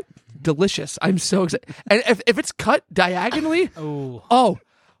 Delicious. I'm so excited. And if it's cut diagonally,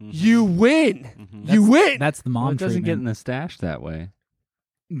 you win. You win. That's the mom well, it doesn't get in treatment. the stash that way.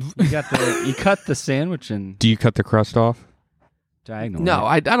 You cut the sandwich and Do you cut the crust off? diagonal. No,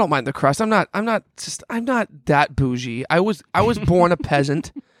 I don't mind the crust. I'm not that bougie. I was born a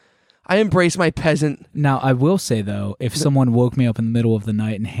peasant. I embrace my peasant. Now, I will say, though, if someone woke me up in the middle of the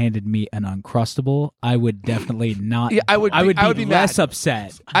night and handed me an Uncrustable, I would definitely not. Yeah, I would be less mad.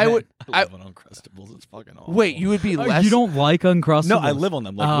 upset. I would. I live on Uncrustables. It's fucking awful. Wait, you would be less. You don't like Uncrustables? No, I live on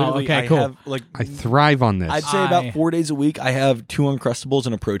them. Like, Oh, literally, okay, I cool. have, like, I thrive on this. I'd say about 4 days a week, I have 2 Uncrustables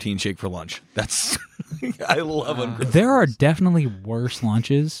and a protein shake for lunch. That's I love Uncrustables. There are definitely worse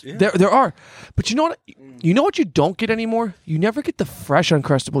lunches. There are, but you know what? You know what you don't get anymore? You never get the fresh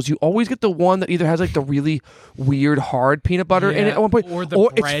Uncrustables. You always get the one that either has like the really weird hard peanut butter in it at one point, or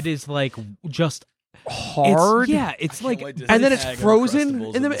the bread is like just hard. It's like, And then it's frozen,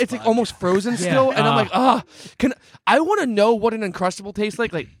 and then it's like almost frozen still. And I'm like, I want to know what an Uncrustable tastes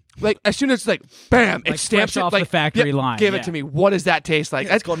like. Like as soon as it's like, bam, Like it stamps fresh it off like the factory line. Give Yeah. it to me. What does that taste like?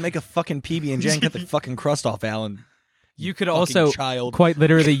 It's called make a fucking PB&J and cut the fucking crust off, Alan. you could fucking also, child. quite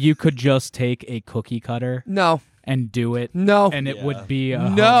literally, you could just take a cookie cutter No, and do it. no, And it would be a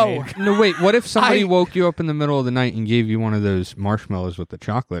no. homemade- No, wait. What if somebody I- woke you up in the middle of the night and gave you one of those marshmallows with the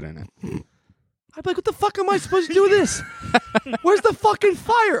chocolate in it? I'd be like, what the fuck am I supposed to do with this? Where's the fucking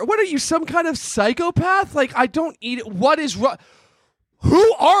fire? What are you, some kind of psychopath? Like, I don't eat it. What is wrong?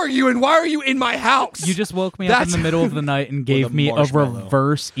 Who are you and why are you in my house? You just woke me up in That's- the middle of the night and gave a me a marshmallow.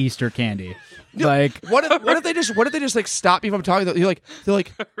 reverse Easter candy. Like, what if they just like stop you from talking? They're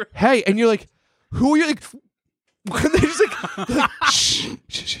like, hey, and you're like, who are you? Like, they just like shh,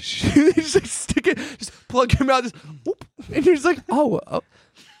 shh, shh, shh. They just like stick it, just plug him out, just whoop, and you're just like, oh,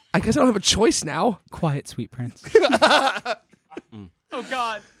 I guess I don't have a choice now. quiet, sweet prince.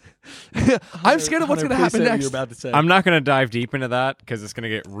 I'm scared of what's gonna happen 100% next. You're about to say. I'm not going to dive deep into that because it's going to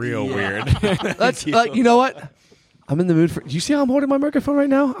get real weird. Let's like, you know what? I'm in the mood for. Do you see how I'm holding my microphone right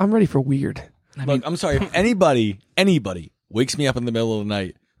now? I'm ready for weird. Look, I'm sorry. If anybody wakes me up in the middle of the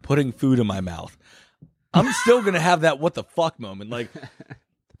night putting food in my mouth, I'm still gonna have that what the fuck moment. Like,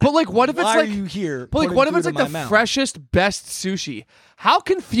 But like, what if it's why like? are you here? But like, putting what if food it's like in the my mouth? freshest, best sushi? How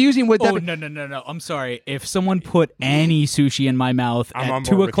confusing would that Oh, be? no. I'm sorry. If someone put any sushi in my mouth I'm on at board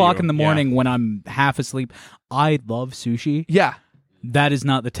 2 with o'clock you. in the Yeah. morning when I'm half asleep, I love sushi. Yeah. That is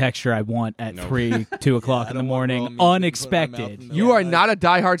not the texture I want at 2 o'clock in the don't want raw morning. meat put in my mouth Unexpected. in the You are not a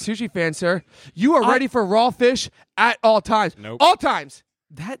diehard sushi fan, sir. You are ready for raw fish at all times. Nope. All times.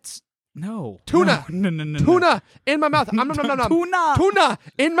 That's no. Tuna. No. Tuna in my mouth. Nom, nom, nom, nom, nom. Tuna. Tuna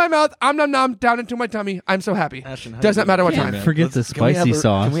in my mouth. Nom nom down into my tummy. I'm so happy. Ashton, how Does you not matter what doing? time. Yeah. Forget the Can we have spicy our-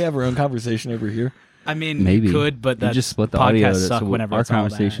 sauce. Can we have our own conversation over here? I mean, Maybe you could, but you that just split the podcasts audio. suck So whenever our it's all that.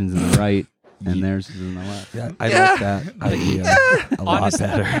 conversation's in the right and theirs is in the left. Yeah, I like that idea a lot Honestly,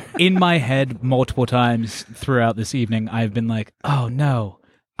 better. in my head, multiple times throughout this evening, I've been like, "Oh no,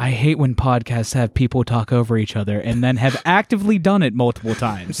 I hate when podcasts have people talk over each other," and then have actively done it multiple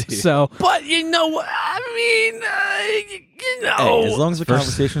times. So But you know what? I mean, you know. Hey, as long as the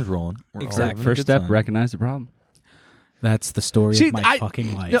conversation's rolling, we're all Exactly. having a First good step, time. recognize the problem. that's the story See, of my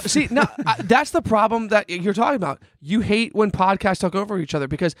fucking life. No, see, no, that's the problem that you're talking about. You hate when podcasts talk over each other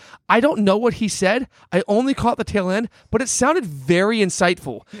because I don't know what he said. I only caught the tail end, but it sounded very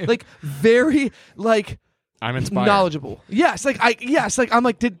insightful, like very like I'm inspired. knowledgeable. Yes, like I'm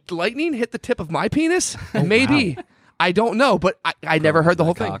like, did lightning hit the tip of my penis? Maybe. I don't know, but I never heard the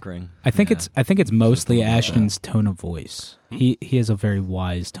whole thing. Cock ring. I think it's mostly Ashton's tone of voice. He has a very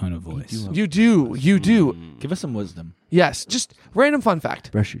wise tone of voice. You do. Give us some wisdom. Yes, just random fun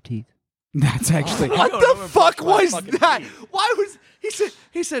fact. Brush your teeth. That's actually What the fuck was that? Why was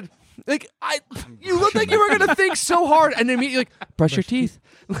he said like you looked like you were gonna think so hard and immediately like brush your teeth.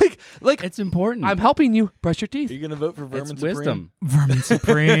 Like It's important. I'm helping you brush your Are teeth. you gonna vote for Vermin it's Supreme? wisdom. Vermin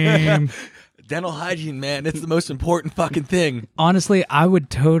Supreme. Dental hygiene, man. It's the most important fucking thing. Honestly, I would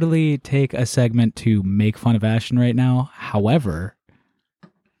totally take a segment to make fun of Ashton right now. However,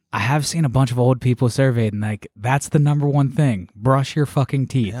 I have seen a bunch of old people surveyed, and like that's the number one thing: brush your fucking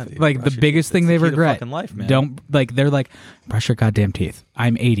teeth. Yeah, dude, like brush the your biggest teeth. thing It's they the key to regret. fucking life, man. Don't like they're like brush your goddamn teeth.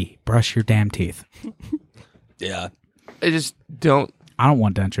 I'm 80. Brush your damn teeth. Yeah. I just don't. I don't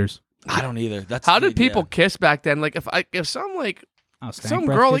want dentures. I don't either. That's How did yeah. people kiss back then? Like if some like Oh, stank some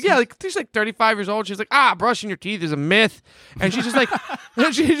breath girl like kissing? she's like 35 years old. She's like brushing your teeth is a myth, and she's just like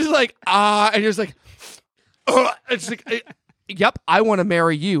and she's just like and you're just like it's like yep, I want to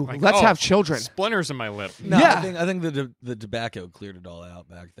marry you. Like, Let's oh, have children. Splinters in my lip. No, Yeah. I think the tobacco cleared it all out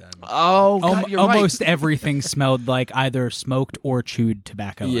back then. Oh, God, you're almost right. everything smelled like either smoked or chewed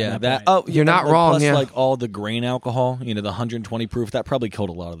tobacco. at Yeah, that. point. Oh, You're not wrong, Plus, yeah. like all the grain alcohol, the 120 proof, that probably killed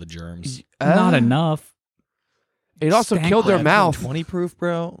a lot of the germs. Not enough. It also Stank killed their breath. mouth. 20 proof,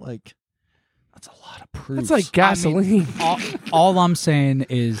 bro. Like that's a lot of proof. That's like gasoline. All I'm saying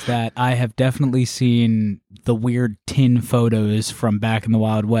is that I have definitely seen the weird tin photos from back in the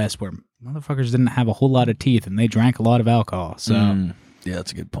Wild West where motherfuckers didn't have a whole lot of teeth and they drank a lot of alcohol. So yeah,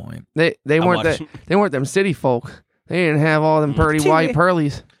 that's a good point. They weren't they weren't them city folk. They didn't have all them pretty white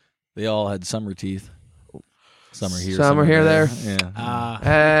pearlies. They all had summer teeth. Summer here, Summer here, there. Yeah.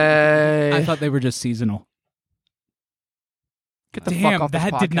 Hey, I thought they were just seasonal. get the Damn, fuck off this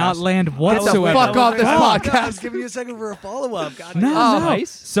that did not podcast. land whatsoever. fuck off this podcast. I was giving you a second for a follow up. God No, Oh. no.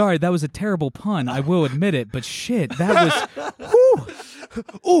 Sorry, that was a terrible pun. I will admit it, but shit, that was.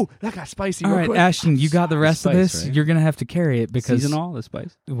 Ooh, that got spicy. All real right, quick. Ashton, you got the rest of Spice, this. right? You're gonna have to carry it because. Seasonal, the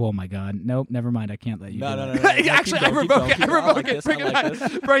spice. Oh my god, nope, never mind. I can't let you. do No. it. Actually, I revoke it. I revoke it. Bring it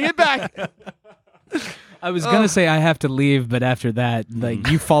back. Bring it back. I was gonna say I have to leave, but after that, like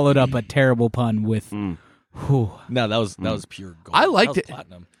you followed up a terrible pun with. Whew. No, that was pure gold. I liked That was it.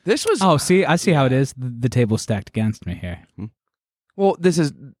 Platinum. This was Oh, see, I see how it is. The table's stacked against me here. well.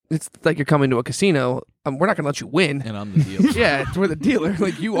 It's like you're coming to a casino. We're not gonna let you win. And I'm the dealer. Yeah, we're the dealer.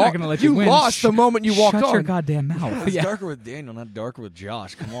 Like you We're are not gonna let you win. lost the moment you walked Shut on. your goddamn mouth. It's darker with Daniel, not darker with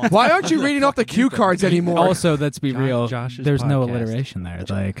Josh. Come on. Why aren't you reading off the cue cards anymore? Also, let's be real. Josh's There's no podcast. alliteration there.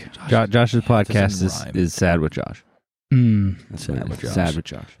 Like, Josh's podcast doesn't rhyme. is sad with Josh. Sad with Josh. Sad with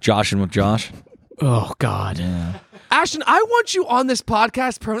Josh. Joshing with Josh. oh god. Yeah. Ashton, I want you on this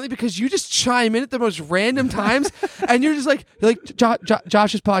podcast permanently because you just chime in at the most random times, and you're just like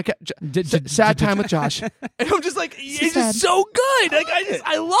Josh's podcast, sad time with Josh, and I'm just like, it's just so good. Like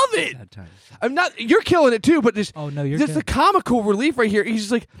I love it. I'm not. You're killing it too, but just Oh no, you're there's good. the comical relief right here. He's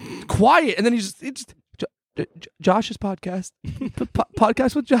just like quiet, and then it's just Josh's podcast,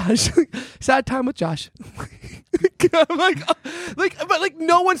 podcast with Josh, sad time with Josh. I'm like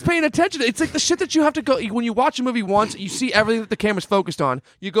no one's paying attention. It's like the shit that you have to go when you watch a movie once, you see everything that the camera's focused on.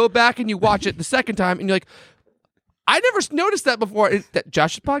 You go back and you watch it the second time, and you're like, I never noticed that before. That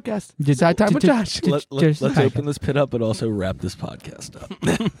Josh's podcast, sad time with Josh. Let's open this pit up, but also wrap this podcast up.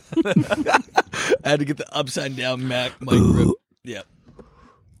 I had to get the upside down mic grip. Yeah.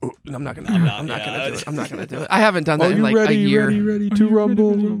 I'm not gonna do it. I'm not gonna do it. I haven't done that in like a year. Ready to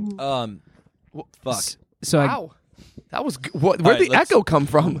rumble? Fuck. So Wow, that was good. Where'd the let's- echo come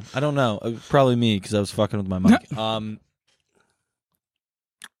from? I don't know. Probably me because I was fucking with my mic.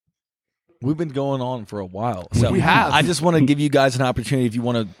 We've been going on for a while. So We have. I just want to give you guys an opportunity if you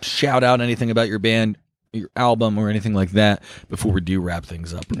want to shout out anything about your band, your album, or anything like that before we do wrap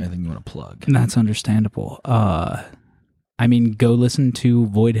things up, or anything you want to plug. That's understandable. I mean, go listen to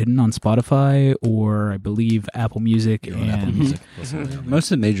Void Hidden on Spotify or I believe Apple Music You're on and Apple Music. Listen to them.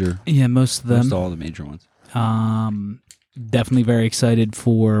 Most of the major, yeah, most of them. most all the major ones. Definitely very excited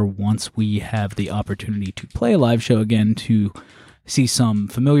for once we have the opportunity to play a live show again to see some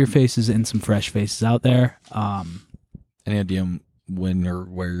familiar faces and some fresh faces out there. Any idea when or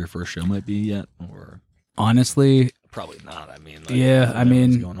where your first show might be yet? Or Honestly, probably not. I mean, yeah, I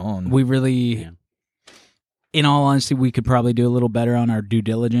mean, what's going on? we really, Yeah. in all honesty, we could probably do a little better on our due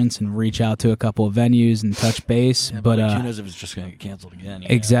diligence and reach out to a couple of venues and touch base. Yeah, but like, who knows if it's just going to get canceled again? you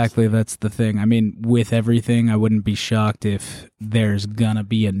know? exactly, that's the thing. I mean, with everything, I wouldn't be shocked if there's gonna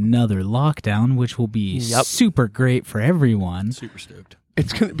be another lockdown, which will be Yep. super great for everyone. Super stoked.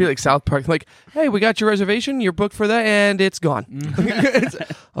 It's gonna be like South Park. Like, hey, we got your reservation. You're booked for that, and it's gone. It's-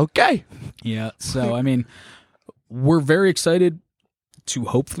 okay. Yeah. So, I mean, we're very excited to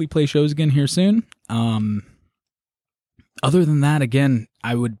hopefully play shows again here soon. Other than that, again,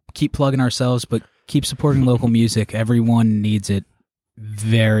 I would keep plugging ourselves, but keep supporting local music. Everyone needs it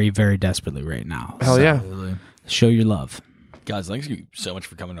very, very desperately right now. Hell So, yeah. Absolutely. show your love. Guys, thank you so much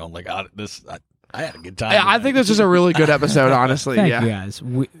for coming on. Like, I had a good time. I think this is a really good episode. Honestly, Thank yeah. you guys.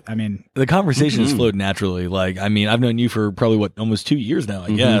 I mean, The conversation has flowed naturally. Like, I mean, I've known you for probably almost 2 years now,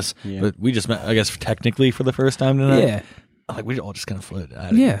 I guess. Yeah. But we just met, I guess, technically for the first time tonight. yeah. Like, we all just kind of flowed. I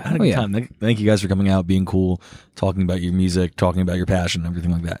Yeah. had a Oh, good yeah. time. Thank you guys for coming out, being cool, talking about your music, talking about your passion,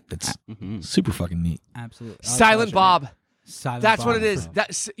 everything like that. It's super fucking neat. Absolutely. Silent Bob. Silent That's Bob. what it is.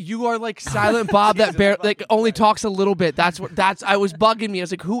 That's you are like Silent Bob that like only talks a little bit. That's I was bugging me. I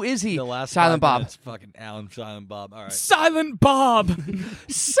was like, who is he? The last Silent 5 Bob. minutes, fucking Alan Silent Bob. All right. Silent Bob.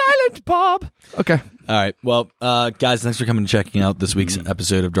 Silent Bob. Okay. All right. Well, guys, thanks for coming and checking out this week's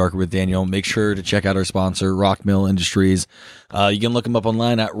episode of Darker with Daniel. Make sure to check out our sponsor, Rockmill Industries. You can look them up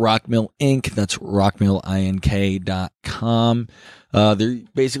online at Rockmill Inc. That's rockmillink.com. They're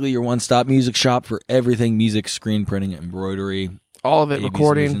basically your one-stop music shop for everything music, screen printing, embroidery, All of it, AV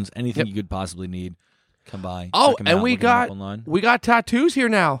recording. solutions, anything Yep. you could possibly need. Come by. Oh, check 'em and out, we look 'em up got online. we got tattoos here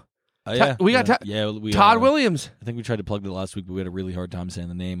now. Oh, Ta- yeah. we got we Todd Williams. I think we tried to plug it last week, but we had a really hard time saying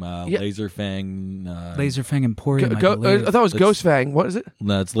the name. Yeah. Laserfang. Laserfang Emporium. I thought it was It's- Ghost Fang. What is it?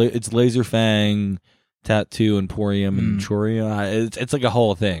 No, it's Laserfang Tattoo Emporium and Choria. It's like a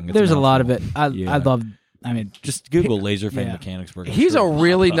whole thing. It's There's a lot of mouthful. it. Yeah. I love. I mean, Just Google Laserfang Yeah. Mechanicsburg. I'm He's sure a it'll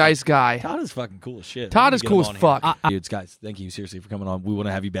really pop up. nice guy. Todd is fucking cool as shit. Todd We is need to cool get as him on fuck. here. Dudes, guys, thank you seriously for coming on. We want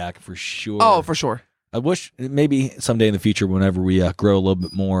to have you back for sure. Oh, for sure. I wish maybe someday in the future, whenever we grow a little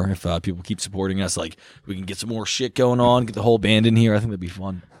bit more, if people keep supporting us, like we can get some more shit going on, get the whole band in here. I think that'd be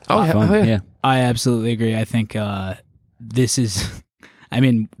fun. Oh, yeah. Fun. Oh, yeah. Yeah. I absolutely agree. I think this is. I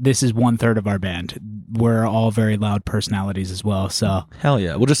mean, this is 1/3 of our band. We're all very loud personalities as well. So Hell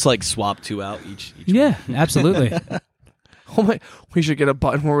yeah, we'll just like swap 2 out each yeah, absolutely. Oh my! We should get a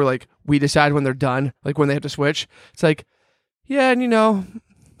button where we're like, we decide when they're done, like when they have to switch. It's like, yeah, and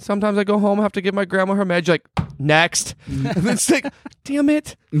sometimes I go home, have to give my grandma her meds. Like, next, and it's like, damn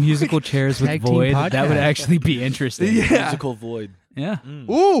it. Musical chairs with Tag team Void. That would podcast. actually be interesting. Yeah. Musical void. Yeah.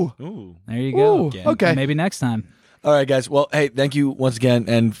 Ooh. Ooh. There you go. Ooh. Okay. Maybe next time. All right, guys. Well, hey, thank you once again,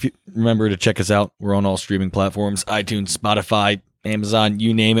 and remember to check us out. We're on all streaming platforms: iTunes, Spotify, Amazon,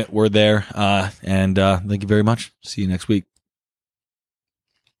 you name it. We're there. And thank you very much. See you next week.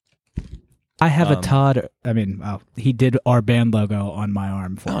 I have a Um, Todd. I mean, he did our band logo on my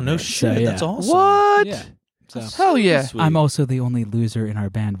arm for Oh me. no So, shit! yeah. That's awesome. What? Yeah. So Hell yeah. Sweet. I'm also the only loser in our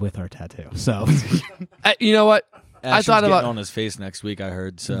band with our tattoo. So You know what? Ashton's thought getting about- on his face next week. I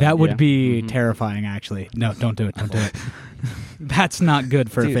heard. So that would yeah. be terrifying. Actually, no, don't do it. Don't do it. That's not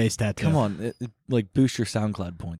good for Dude, a face tattoo. come on, like boost your SoundCloud points.